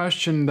our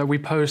question that we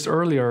posed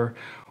earlier,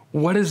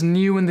 what is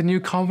new in the new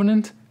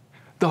covenant?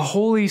 The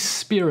Holy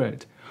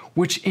Spirit,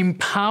 which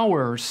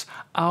empowers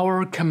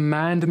our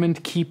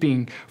commandment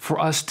keeping for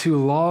us to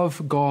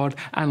love God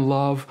and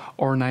love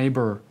our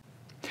neighbor.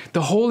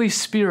 The Holy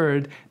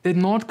Spirit did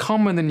not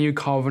come in the new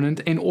covenant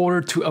in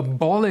order to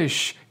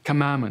abolish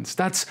commandments.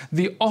 That's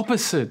the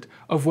opposite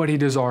of what he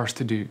desires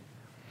to do.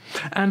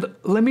 And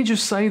let me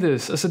just say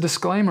this as a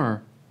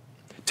disclaimer.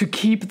 To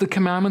keep the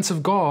commandments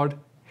of God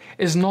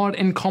is not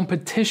in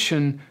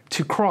competition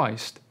to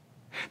Christ.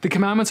 The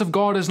commandments of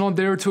God is not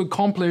there to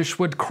accomplish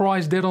what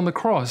Christ did on the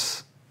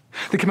cross.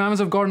 The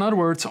commandments of God, in other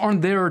words,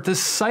 aren't there to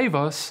save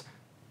us.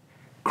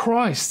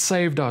 Christ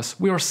saved us.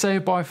 We are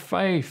saved by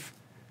faith.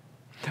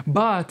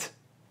 But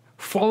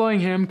following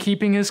him,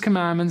 keeping his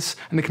commandments,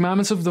 and the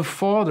commandments of the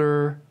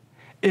Father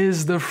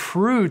is the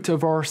fruit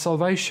of our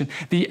salvation,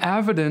 the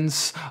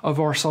evidence of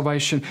our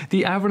salvation,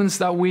 the evidence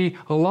that we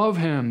love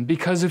him.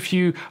 Because if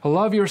you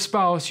love your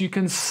spouse, you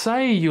can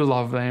say you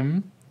love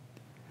them,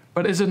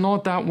 but is it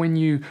not that when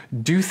you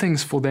do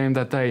things for them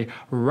that they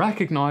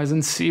recognize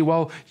and see,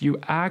 well, you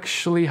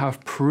actually have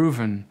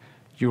proven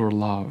your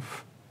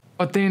love?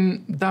 But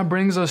then that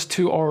brings us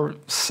to our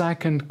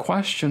second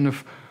question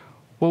of,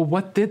 well,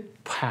 what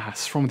did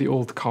pass from the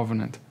Old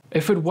Covenant?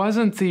 If it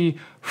wasn't the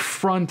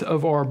front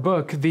of our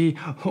book, the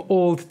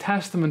Old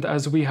Testament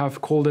as we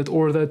have called it,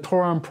 or the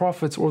Torah and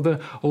prophets, or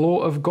the law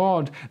of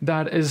God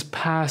that is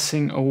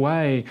passing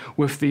away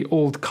with the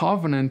Old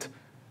Covenant,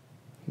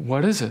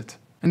 what is it?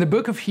 In the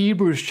book of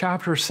Hebrews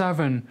chapter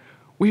 7,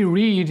 we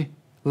read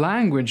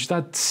language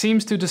that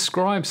seems to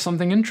describe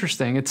something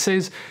interesting. It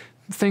says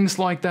things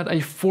like that a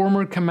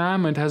former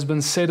commandment has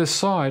been set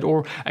aside,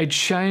 or a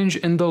change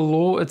in the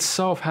law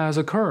itself has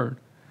occurred.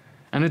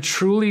 And it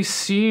truly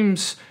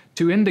seems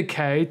to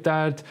indicate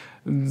that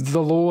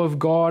the law of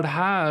God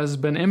has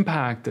been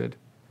impacted.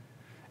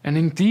 And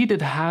indeed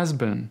it has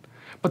been.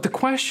 But the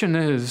question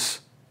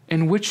is,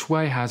 in which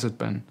way has it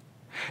been?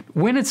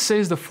 When it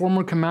says the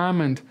former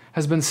commandment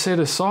has been set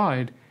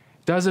aside,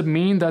 does it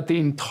mean that the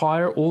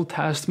entire Old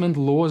Testament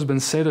law has been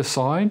set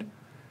aside?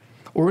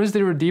 Or is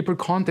there a deeper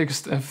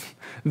context of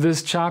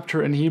this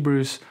chapter in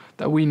Hebrews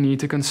that we need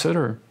to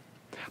consider?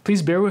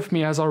 Please bear with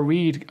me as I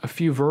read a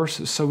few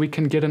verses so we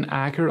can get an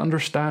accurate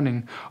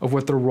understanding of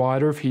what the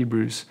writer of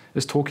Hebrews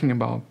is talking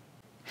about.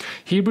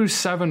 Hebrews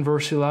 7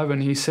 verse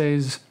 11, he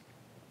says,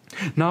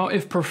 "Now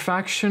if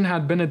perfection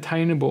had been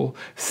attainable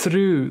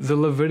through the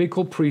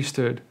Levitical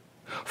priesthood,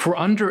 for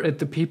under it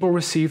the people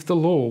received the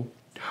law,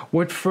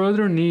 What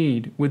further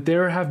need would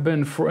there have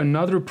been for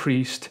another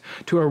priest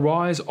to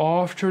arise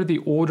after the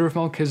order of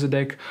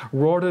Melchizedek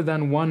rather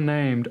than one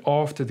named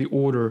after the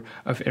order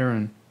of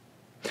Aaron?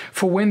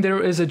 For when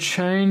there is a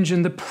change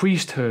in the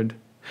priesthood,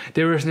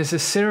 there is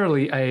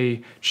necessarily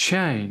a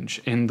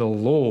change in the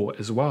law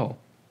as well.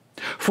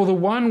 For the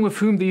one with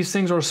whom these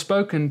things are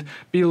spoken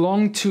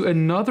belonged to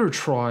another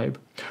tribe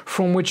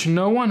from which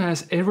no one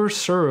has ever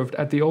served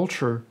at the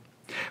altar.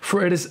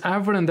 For it is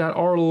evident that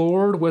our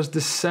Lord was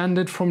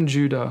descended from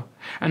Judah,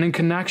 and in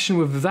connection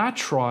with that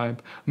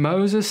tribe,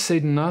 Moses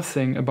said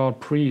nothing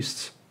about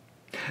priests.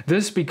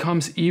 This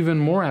becomes even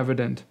more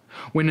evident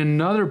when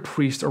another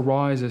priest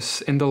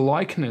arises in the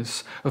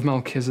likeness of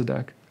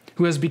Melchizedek,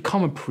 who has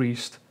become a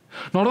priest,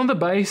 not on the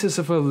basis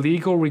of a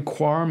legal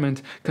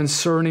requirement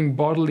concerning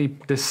bodily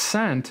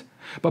descent,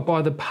 but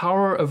by the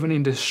power of an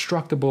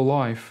indestructible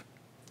life.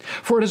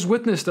 For it is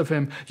witnessed of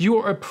him, you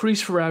are a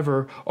priest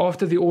forever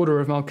after the order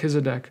of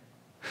Melchizedek.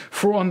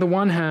 For on the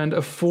one hand,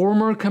 a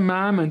former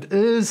commandment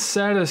is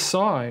set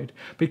aside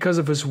because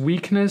of his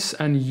weakness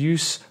and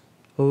uselessness.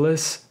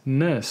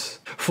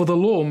 For the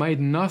law made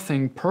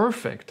nothing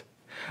perfect.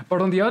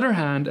 But on the other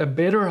hand, a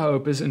better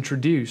hope is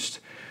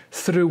introduced,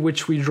 through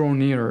which we draw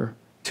nearer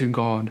to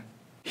God.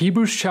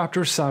 Hebrews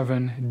chapter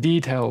 7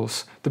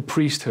 details the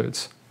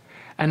priesthoods,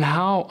 and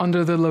how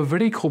under the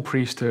Levitical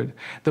priesthood,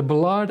 the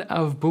blood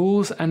of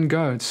bulls and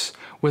goats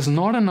was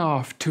not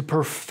enough to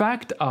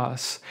perfect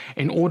us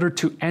in order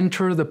to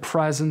enter the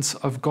presence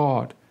of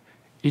God,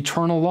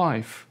 eternal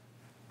life,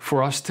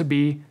 for us to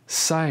be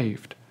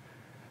saved.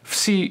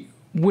 See,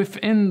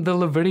 within the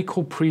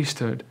Levitical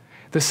priesthood,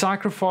 the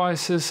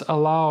sacrifices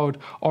allowed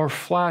our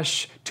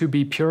flesh to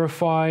be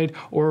purified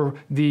or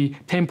the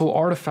temple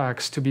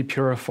artifacts to be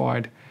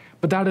purified.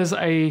 But that is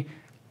a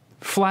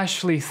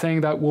fleshly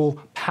thing that will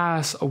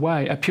pass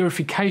away, a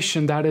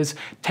purification that is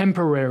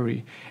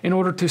temporary in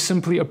order to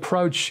simply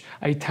approach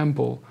a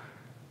temple.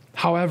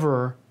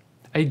 However,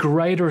 a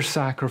greater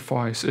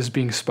sacrifice is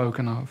being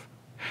spoken of.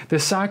 The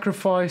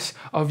sacrifice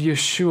of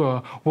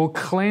Yeshua will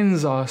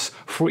cleanse us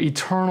for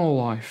eternal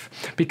life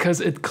because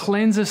it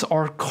cleanses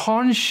our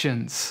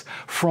conscience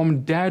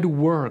from dead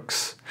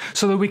works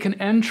so that we can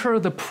enter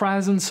the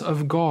presence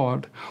of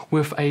God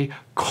with a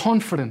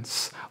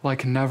confidence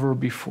like never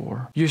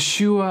before.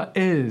 Yeshua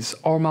is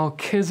our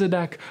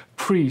Melchizedek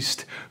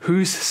priest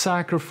whose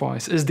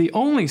sacrifice is the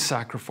only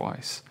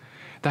sacrifice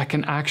that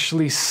can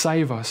actually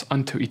save us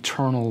unto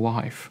eternal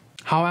life.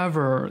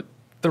 However,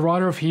 the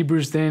writer of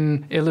Hebrews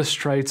then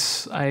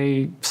illustrates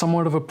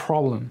somewhat of a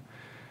problem.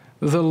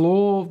 The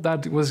law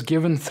that was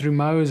given through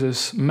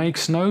Moses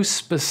makes no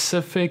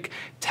specific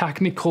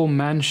technical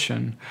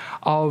mention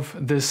of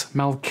this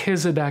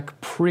Melchizedek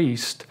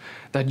priest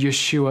that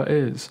Yeshua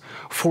is.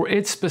 For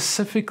it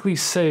specifically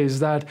says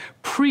that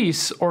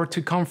priests are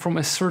to come from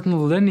a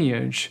certain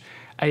lineage,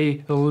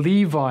 a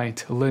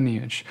Levite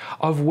lineage,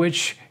 of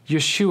which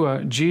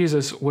Yeshua,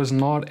 Jesus, was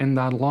not in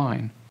that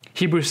line.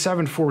 Hebrews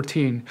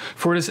 7:14,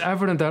 for it is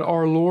evident that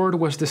our Lord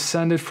was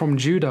descended from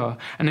Judah,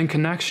 and in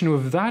connection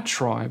with that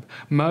tribe,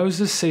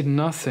 Moses said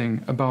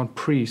nothing about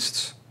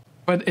priests.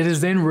 But it is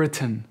then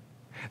written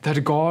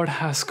that God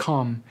has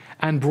come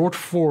and brought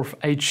forth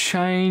a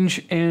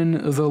change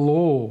in the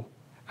law,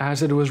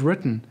 as it was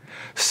written,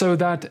 so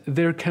that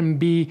there can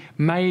be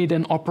made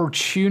an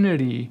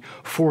opportunity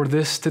for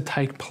this to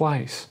take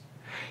place.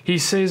 He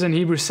says in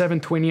Hebrews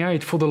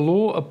 7:28, for the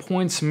law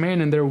appoints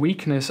men in their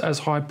weakness as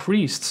high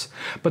priests,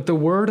 but the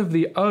word of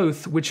the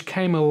oath, which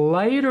came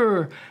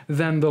later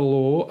than the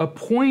law,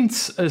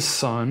 appoints a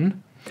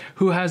son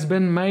who has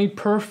been made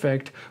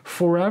perfect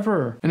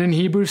forever. And in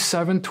Hebrews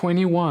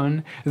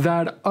 7:21,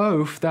 that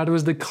oath that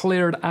was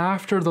declared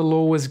after the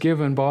law was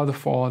given by the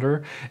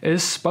Father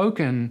is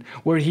spoken,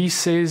 where he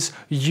says,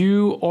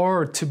 you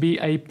are to be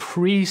a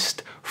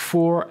priest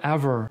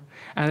forever,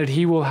 and that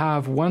he will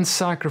have one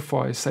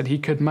sacrifice that he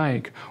could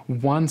make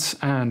once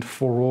and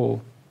for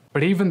all.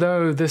 But even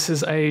though this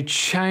is a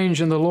change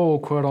in the law,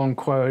 quote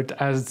unquote,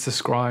 as it's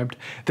described,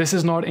 this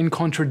is not in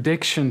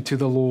contradiction to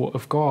the law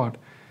of God.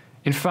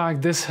 In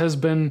fact, this has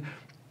been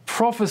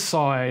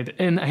prophesied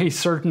in a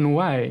certain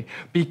way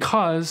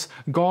because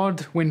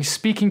God, when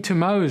speaking to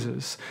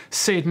Moses,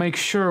 said, make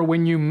sure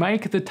when you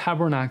make the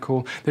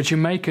tabernacle that you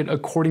make it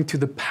according to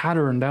the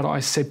pattern that I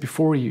set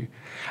before you.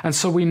 And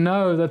so we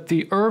know that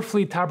the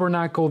earthly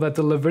tabernacle that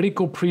the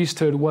Levitical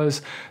priesthood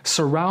was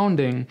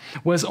surrounding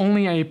was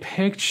only a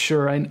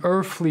picture, an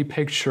earthly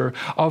picture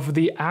of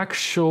the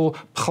actual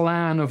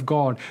plan of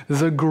God,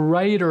 the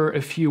greater,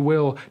 if you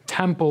will,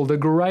 temple, the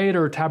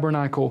greater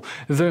tabernacle,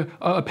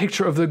 a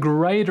picture of the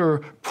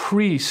greater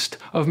priest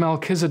of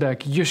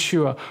Melchizedek,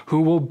 Yeshua,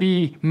 who will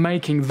be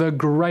making the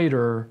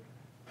greater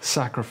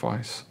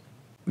sacrifice.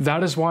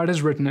 That is why it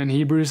is written in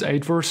Hebrews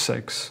 8 verse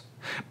 6,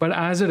 but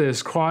as it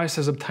is, Christ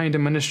has obtained a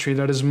ministry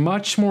that is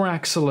much more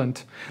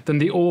excellent than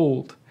the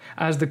old,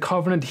 as the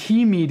covenant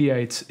he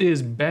mediates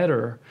is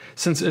better,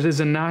 since it is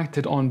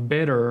enacted on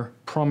better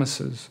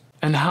promises.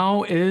 And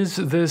how is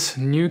this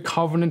new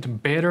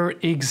covenant better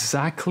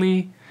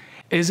exactly?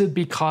 Is it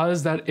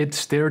because that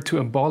it's there to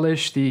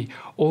abolish the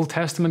Old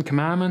Testament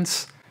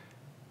commandments?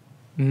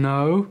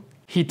 No.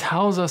 He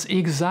tells us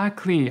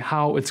exactly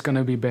how it's going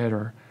to be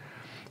better.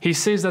 He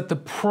says that the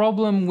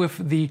problem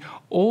with the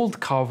Old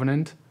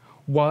Covenant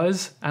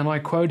was, and I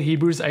quote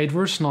Hebrews 8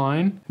 verse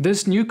 9,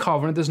 this new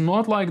covenant is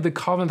not like the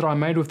covenant that I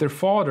made with their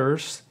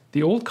fathers,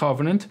 the old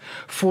covenant,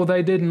 for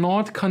they did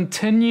not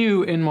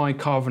continue in my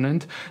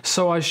covenant,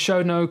 so I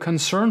showed no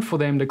concern for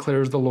them,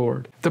 declares the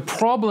Lord. The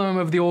problem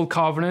of the old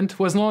covenant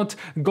was not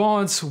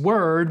God's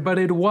word, but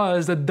it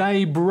was that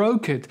they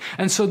broke it.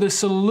 And so the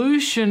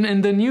solution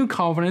in the new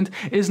covenant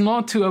is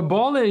not to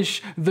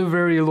abolish the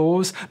very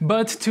laws,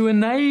 but to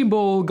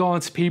enable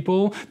God's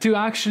people to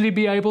actually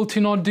be able to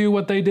not do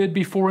what they did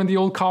before in the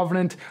old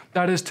covenant,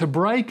 that is to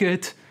break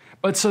it,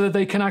 but so that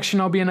they can actually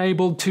now be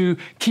enabled to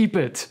keep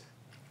it.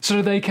 So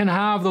that they can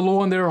have the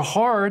law in their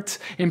heart,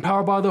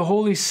 empowered by the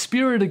Holy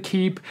Spirit to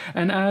keep.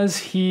 And as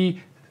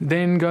he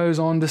then goes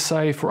on to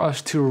say, for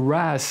us to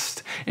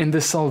rest in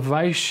the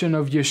salvation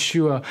of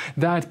Yeshua,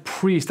 that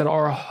priest, that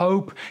our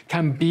hope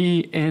can be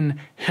in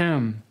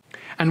him.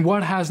 And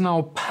what has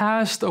now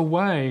passed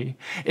away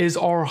is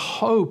our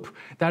hope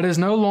that is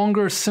no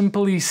longer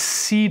simply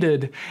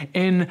seated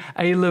in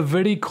a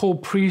Levitical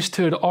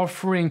priesthood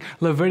offering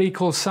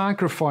Levitical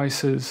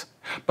sacrifices,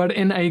 but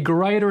in a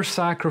greater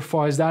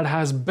sacrifice that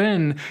has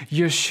been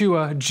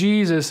Yeshua,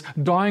 Jesus,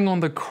 dying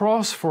on the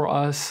cross for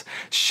us,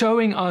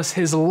 showing us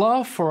his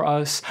love for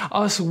us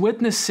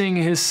witnessing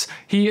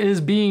he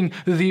is being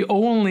the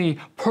only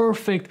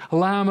perfect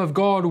Lamb of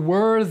God,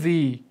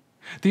 worthy,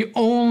 the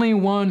only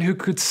one who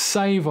could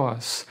save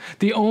us,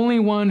 the only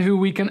one who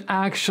we can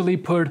actually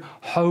put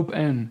hope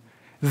in.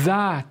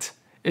 That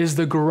is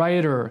the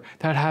greater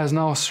that has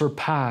now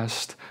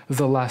surpassed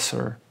the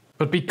lesser.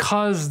 But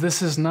because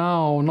this is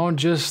now not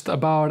just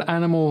about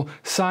animal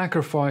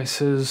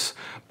sacrifices,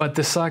 but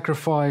the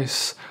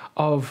sacrifice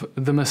of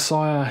the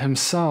Messiah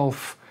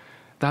himself,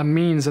 that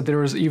means that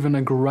there is even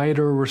a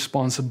greater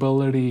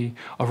responsibility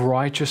of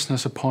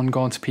righteousness upon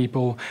God's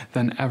people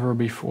than ever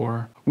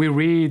before. We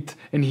read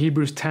in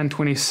Hebrews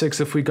 10:26,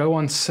 if we go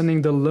on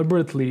sinning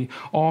deliberately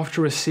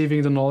after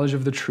receiving the knowledge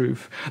of the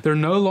truth, there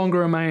no longer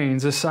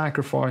remains a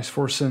sacrifice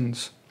for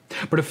sins,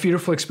 but a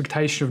fearful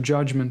expectation of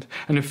judgment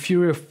and a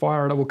fury of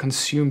fire that will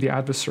consume the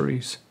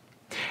adversaries.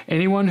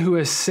 Anyone who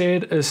has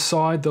set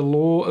aside the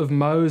law of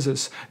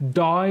Moses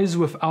dies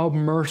without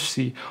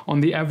mercy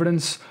on the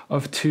evidence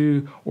of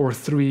 2 or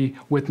 3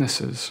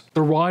 witnesses.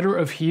 The writer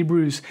of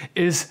Hebrews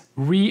is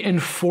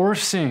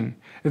reinforcing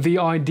the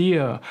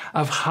idea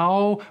of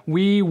how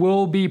we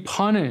will be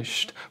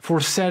punished for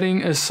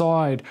setting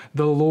aside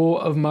the law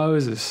of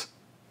Moses.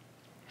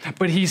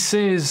 But he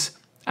says,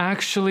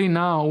 actually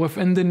now,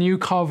 within the new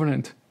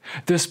covenant,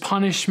 this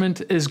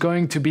punishment is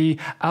going to be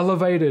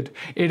elevated.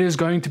 It is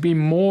going to be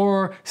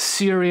more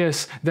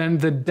serious than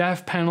the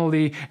death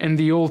penalty in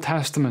the Old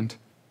Testament.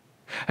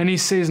 And he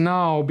says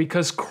now,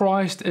 because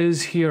Christ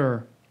is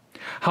here,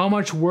 how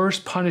much worse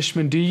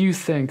punishment do you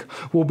think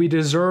will be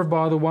deserved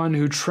by the one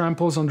who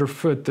tramples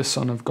underfoot the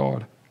Son of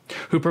God,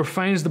 who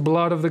profanes the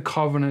blood of the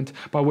covenant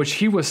by which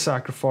he was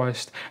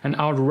sacrificed and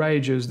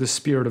outrages the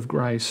Spirit of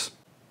grace?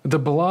 The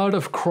blood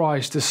of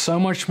Christ is so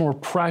much more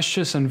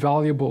precious and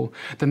valuable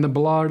than the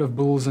blood of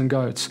bulls and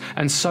goats.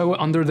 And so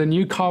under the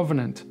new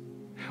covenant,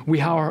 we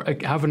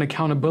have an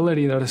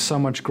accountability that is so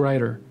much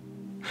greater.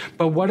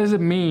 But what does it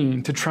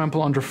mean to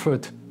trample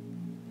underfoot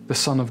the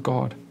Son of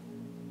God?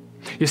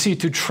 You see,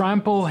 to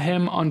trample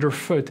him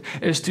underfoot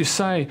is to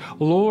say,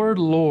 Lord,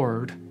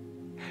 Lord,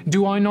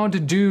 do I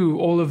not do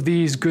all of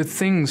these good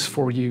things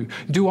for you?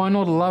 Do I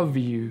not love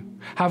you?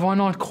 Have I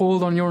not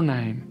called on your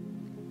name?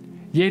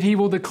 Yet he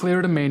will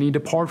declare to many,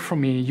 depart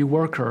from me, you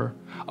worker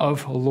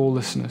of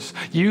lawlessness.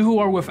 You who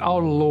are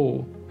without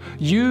law,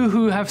 you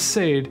who have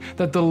said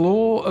that the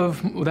law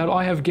that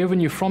I have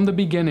given you from the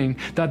beginning,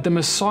 that the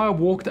Messiah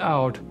walked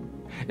out,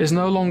 is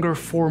no longer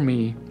for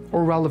me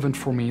or relevant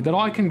for me, that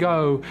I can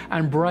go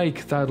and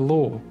break that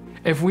law.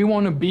 If we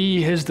want to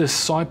be his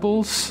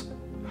disciples,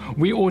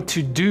 we ought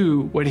to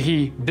do what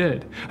he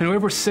did. And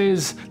whoever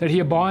says that he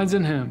abides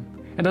in him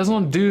and does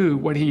not do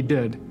what he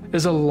did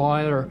is a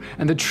liar,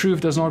 and the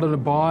truth does not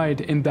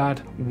abide in that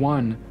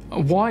one.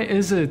 Why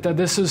is it that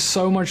this is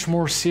so much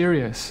more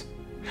serious?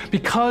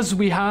 Because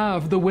we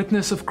have the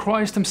witness of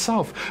Christ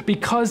himself,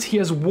 because he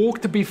has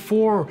walked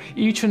before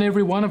each and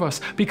every one of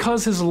us,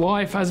 because his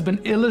life has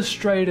been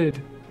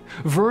illustrated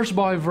verse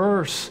by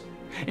verse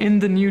in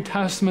the New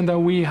Testament that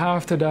we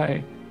have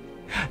today.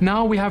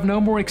 Now we have no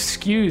more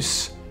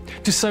excuse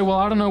to say, well,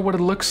 I don't know what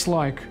it looks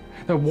like,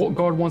 that what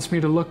God wants me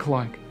to look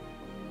like.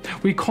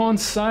 We can't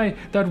say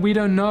that we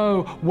don't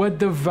know what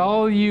the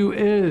value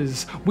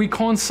is. We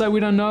can't say we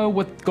don't know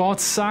what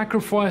God's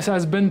sacrifice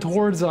has been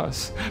towards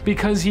us,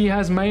 because he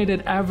has made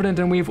it evident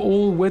and we've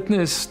all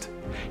witnessed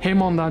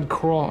him on that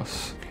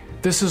cross.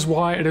 This is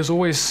why it is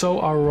always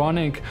so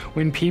ironic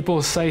when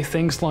people say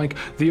things like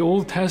the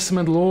Old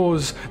Testament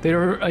laws,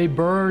 they're a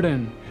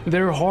burden,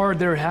 they're hard,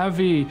 they're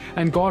heavy,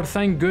 and God,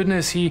 thank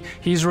goodness,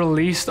 he's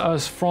released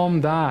us from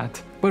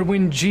that. But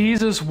when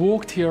Jesus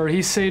walked here,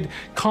 he said,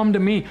 "Come to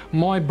me,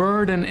 my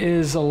burden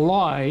is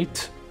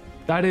light."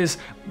 That is,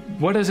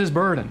 what is his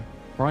burden?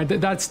 Right?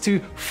 That's to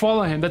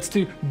follow him. That's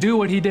to do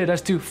what he did.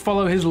 That's to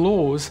follow his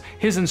laws,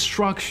 his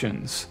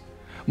instructions.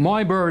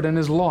 My burden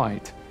is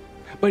light.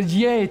 But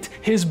yet,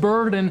 his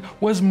burden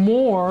was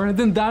more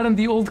than that in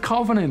the Old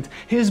Covenant.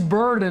 His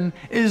burden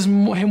is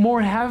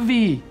more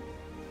heavy,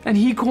 and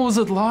he calls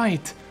it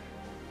light.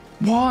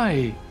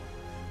 Why?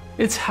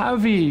 It's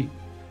heavy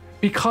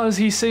because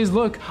he says,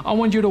 look, I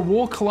want you to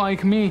walk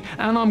like me,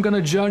 and I'm going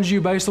to judge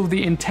you based off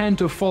the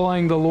intent of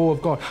following the law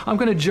of God. I'm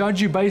going to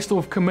judge you based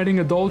off committing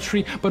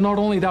adultery, but not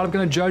only that, I'm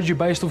going to judge you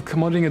based off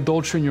committing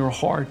adultery in your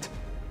heart.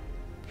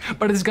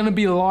 But it's going to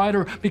be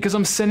lighter because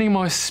I'm sending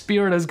my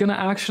Spirit that's going to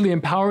actually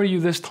empower you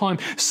this time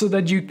so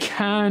that you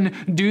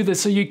can do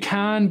this, so you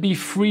can be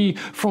free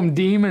from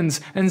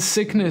demons and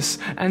sickness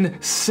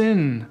and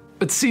sin.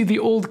 But see, the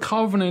Old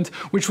Covenant,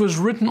 which was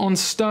written on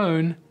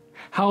stone,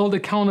 held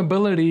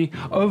accountability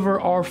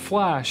over our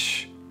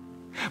flesh.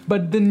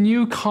 But the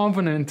New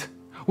Covenant,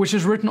 which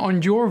is written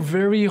on your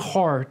very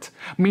heart,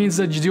 means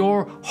that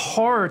your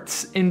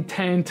heart's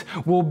intent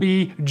will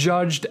be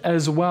judged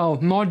as well,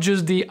 not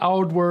just the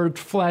outward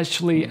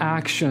fleshly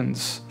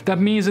actions. That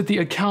means that the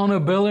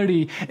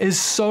accountability is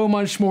so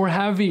much more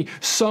heavy,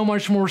 so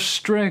much more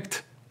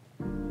strict.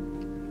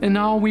 And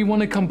now we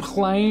want to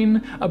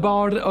complain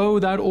about, oh,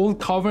 that Old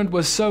Covenant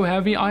was so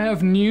heavy. I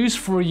have news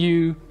for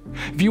you.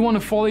 If you want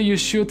to follow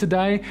Yeshua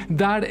today,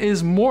 that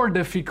is more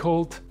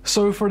difficult.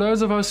 So for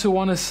those of us who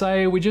want to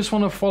say we just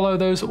want to follow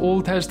those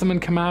Old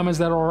Testament commandments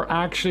that are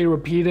actually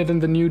repeated in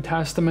the New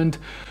Testament,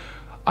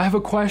 I have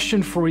a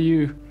question for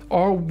you.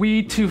 Are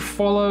we to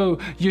follow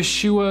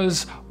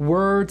Yeshua's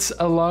words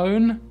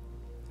alone?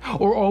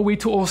 Or are we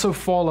to also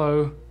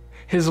follow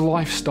his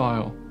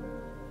lifestyle?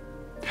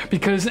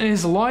 Because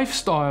his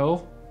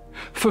lifestyle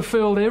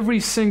fulfilled every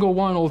single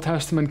one Old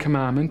Testament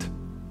commandment.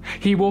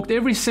 He walked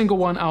every single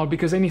one out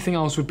because anything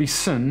else would be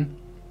sin.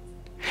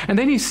 And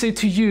then he said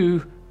to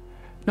you,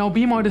 now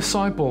be my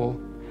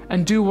disciple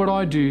and do what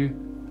I do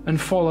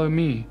and follow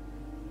me.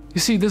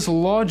 You see, this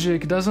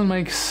logic doesn't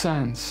make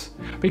sense.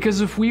 Because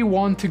if we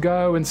want to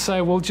go and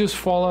say, we'll just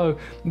follow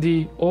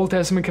the Old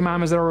Testament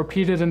commandments that are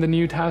repeated in the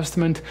New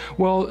Testament,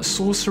 well,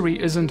 sorcery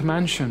isn't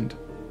mentioned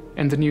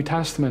in the New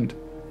Testament.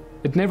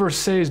 It never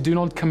says do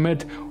not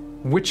commit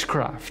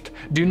witchcraft,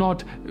 do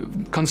not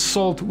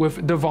consult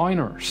with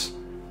diviners.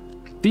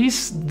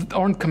 These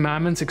aren't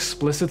commandments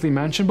explicitly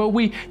mentioned, but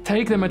we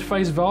take them at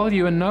face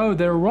value and know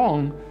they're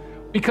wrong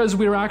because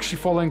we're actually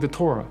following the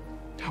Torah.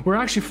 We're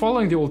actually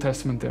following the Old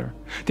Testament there.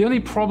 The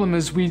only problem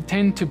is we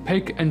tend to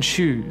pick and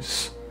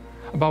choose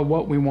about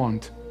what we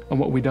want and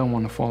what we don't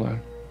want to follow.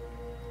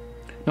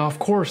 Now, of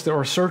course, there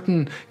are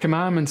certain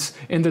commandments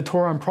in the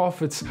Torah and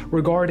prophets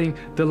regarding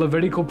the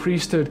Levitical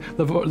priesthood,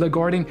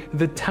 regarding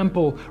the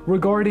temple,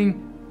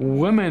 regarding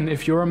women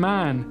if you're a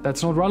man,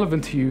 that's not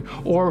relevant to you,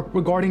 or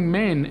regarding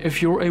men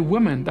if you're a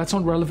woman, that's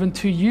not relevant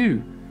to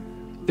you.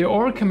 There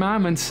are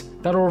commandments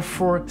that are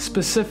for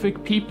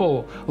specific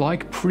people,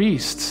 like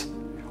priests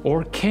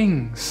or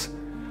kings.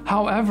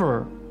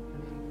 However,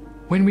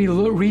 when we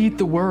read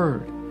the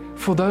Word,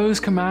 for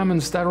those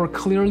commandments that are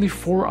clearly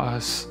for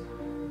us,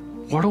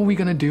 what are we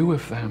going to do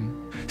with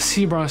them?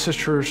 See, brothers and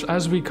sisters,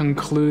 as we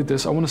conclude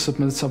this, I want to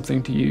submit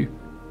something to you.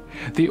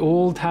 The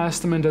Old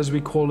Testament, as we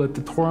call it,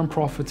 the Torah and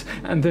prophets,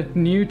 and the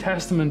New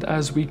Testament,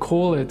 as we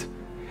call it,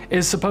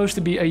 is supposed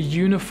to be a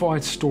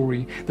unified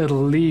story that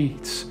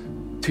leads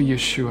to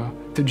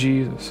Yeshua, to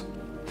Jesus.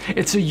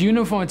 It's a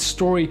unified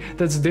story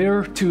that's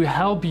there to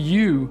help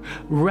you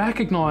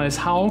recognize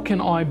how can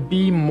I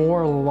be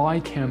more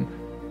like him.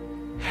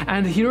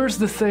 And here's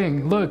the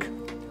thing, look,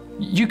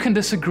 you can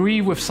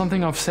disagree with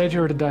something I've said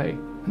here today,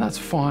 and that's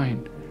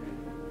fine.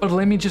 But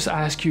let me just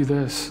ask you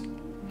this.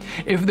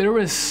 If there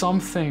is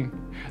something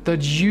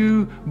that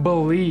you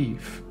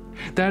believe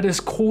that is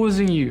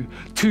causing you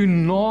to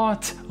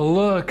not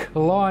look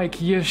like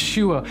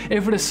Yeshua,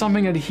 if it is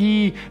something that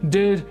he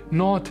did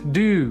not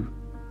do,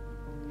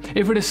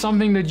 if it is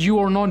something that you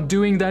are not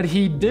doing that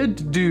he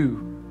did do,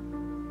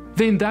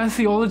 then that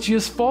theology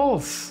is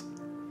false.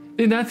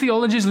 Then that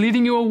theology is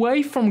leading you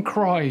away from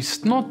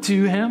Christ, not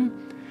to him.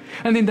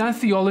 And then that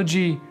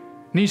theology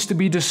needs to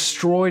be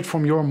destroyed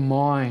from your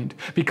mind,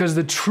 because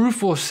the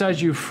truth will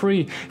set you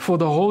free for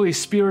the Holy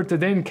Spirit to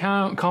then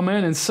come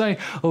in and say,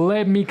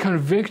 let me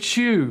convict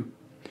you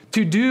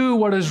to do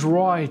what is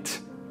right.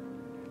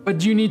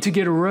 But you need to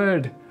get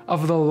rid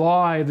of the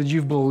lie that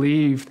you've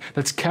believed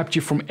that's kept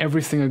you from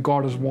everything that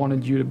God has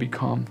wanted you to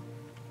become.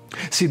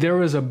 See,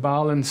 there is a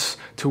balance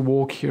to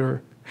walk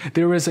here.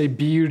 There is a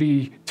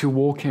beauty to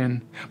walk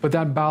in, but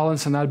that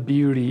balance and that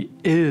beauty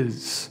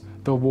is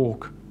the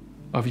walk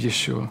of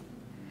Yeshua.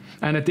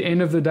 And at the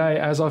end of the day,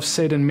 as I've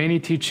said in many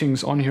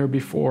teachings on here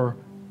before,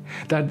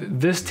 that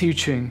this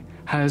teaching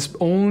has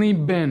only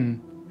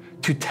been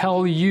to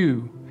tell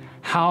you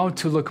how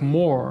to look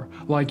more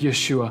like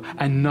Yeshua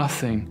and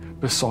nothing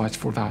besides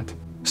for that.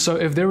 So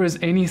if there is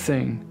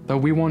anything that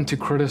we want to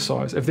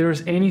criticize, if there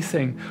is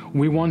anything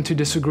we want to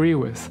disagree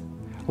with,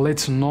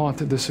 Let's not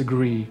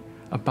disagree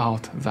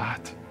about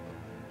that.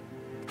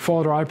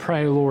 Father, I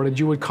pray, Lord, that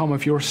you would come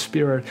with your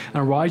Spirit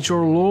and write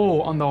your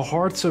law on the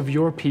hearts of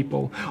your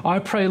people. I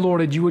pray,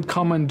 Lord, that you would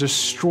come and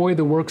destroy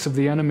the works of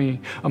the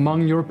enemy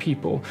among your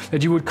people,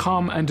 that you would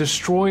come and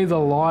destroy the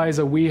lies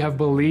that we have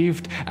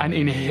believed and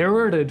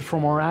inherited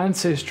from our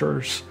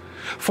ancestors.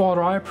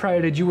 Father, I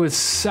pray that you would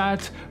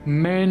set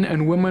men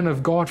and women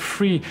of God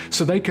free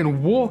so they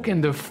can walk in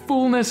the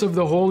fullness of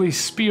the Holy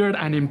Spirit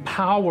and in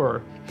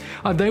power.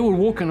 They would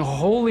walk in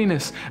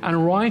holiness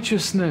and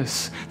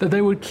righteousness, that they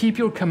would keep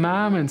your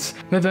commandments,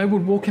 that they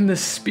would walk in the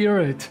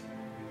Spirit,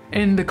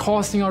 in the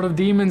casting out of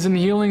demons and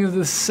healing of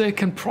the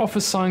sick and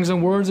prophesying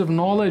and words of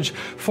knowledge.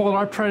 Father,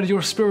 I pray that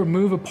your Spirit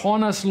move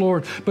upon us,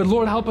 Lord. But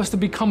Lord, help us to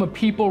become a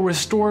people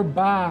restored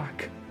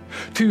back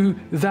to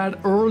that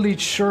early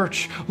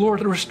church. Lord,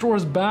 restore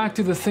us back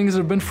to the things that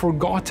have been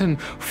forgotten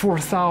for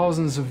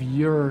thousands of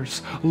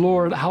years.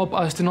 Lord, help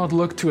us to not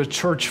look to a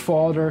church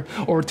father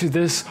or to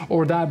this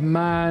or that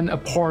man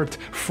apart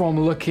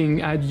from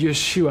looking at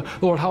Yeshua.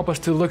 Lord, help us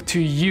to look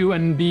to you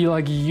and be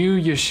like you,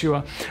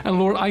 Yeshua. And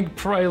Lord, I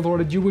pray,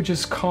 Lord, that you would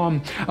just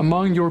come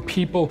among your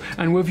people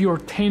and with your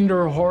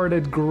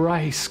tender-hearted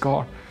grace,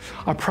 God,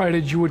 I pray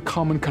that you would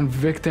come and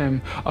convict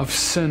them of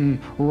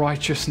sin,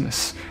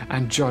 righteousness,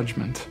 and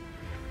judgment.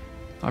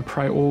 I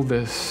pray all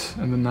this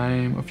in the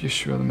name of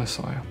Yeshua the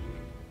Messiah.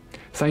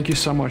 Thank you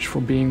so much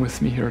for being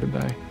with me here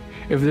today.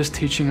 If this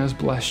teaching has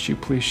blessed you,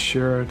 please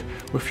share it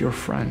with your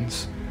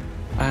friends.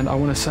 And I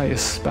want to say a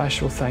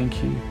special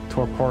thank you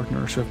to our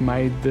partners who have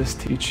made this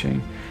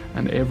teaching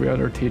and every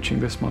other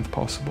teaching this month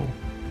possible.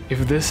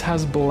 If this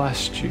has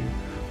blessed you,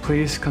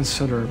 please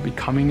consider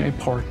becoming a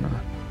partner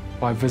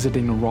by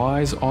visiting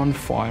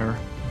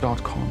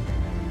riseonfire.com.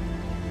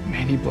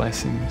 Many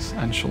blessings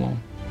and shalom.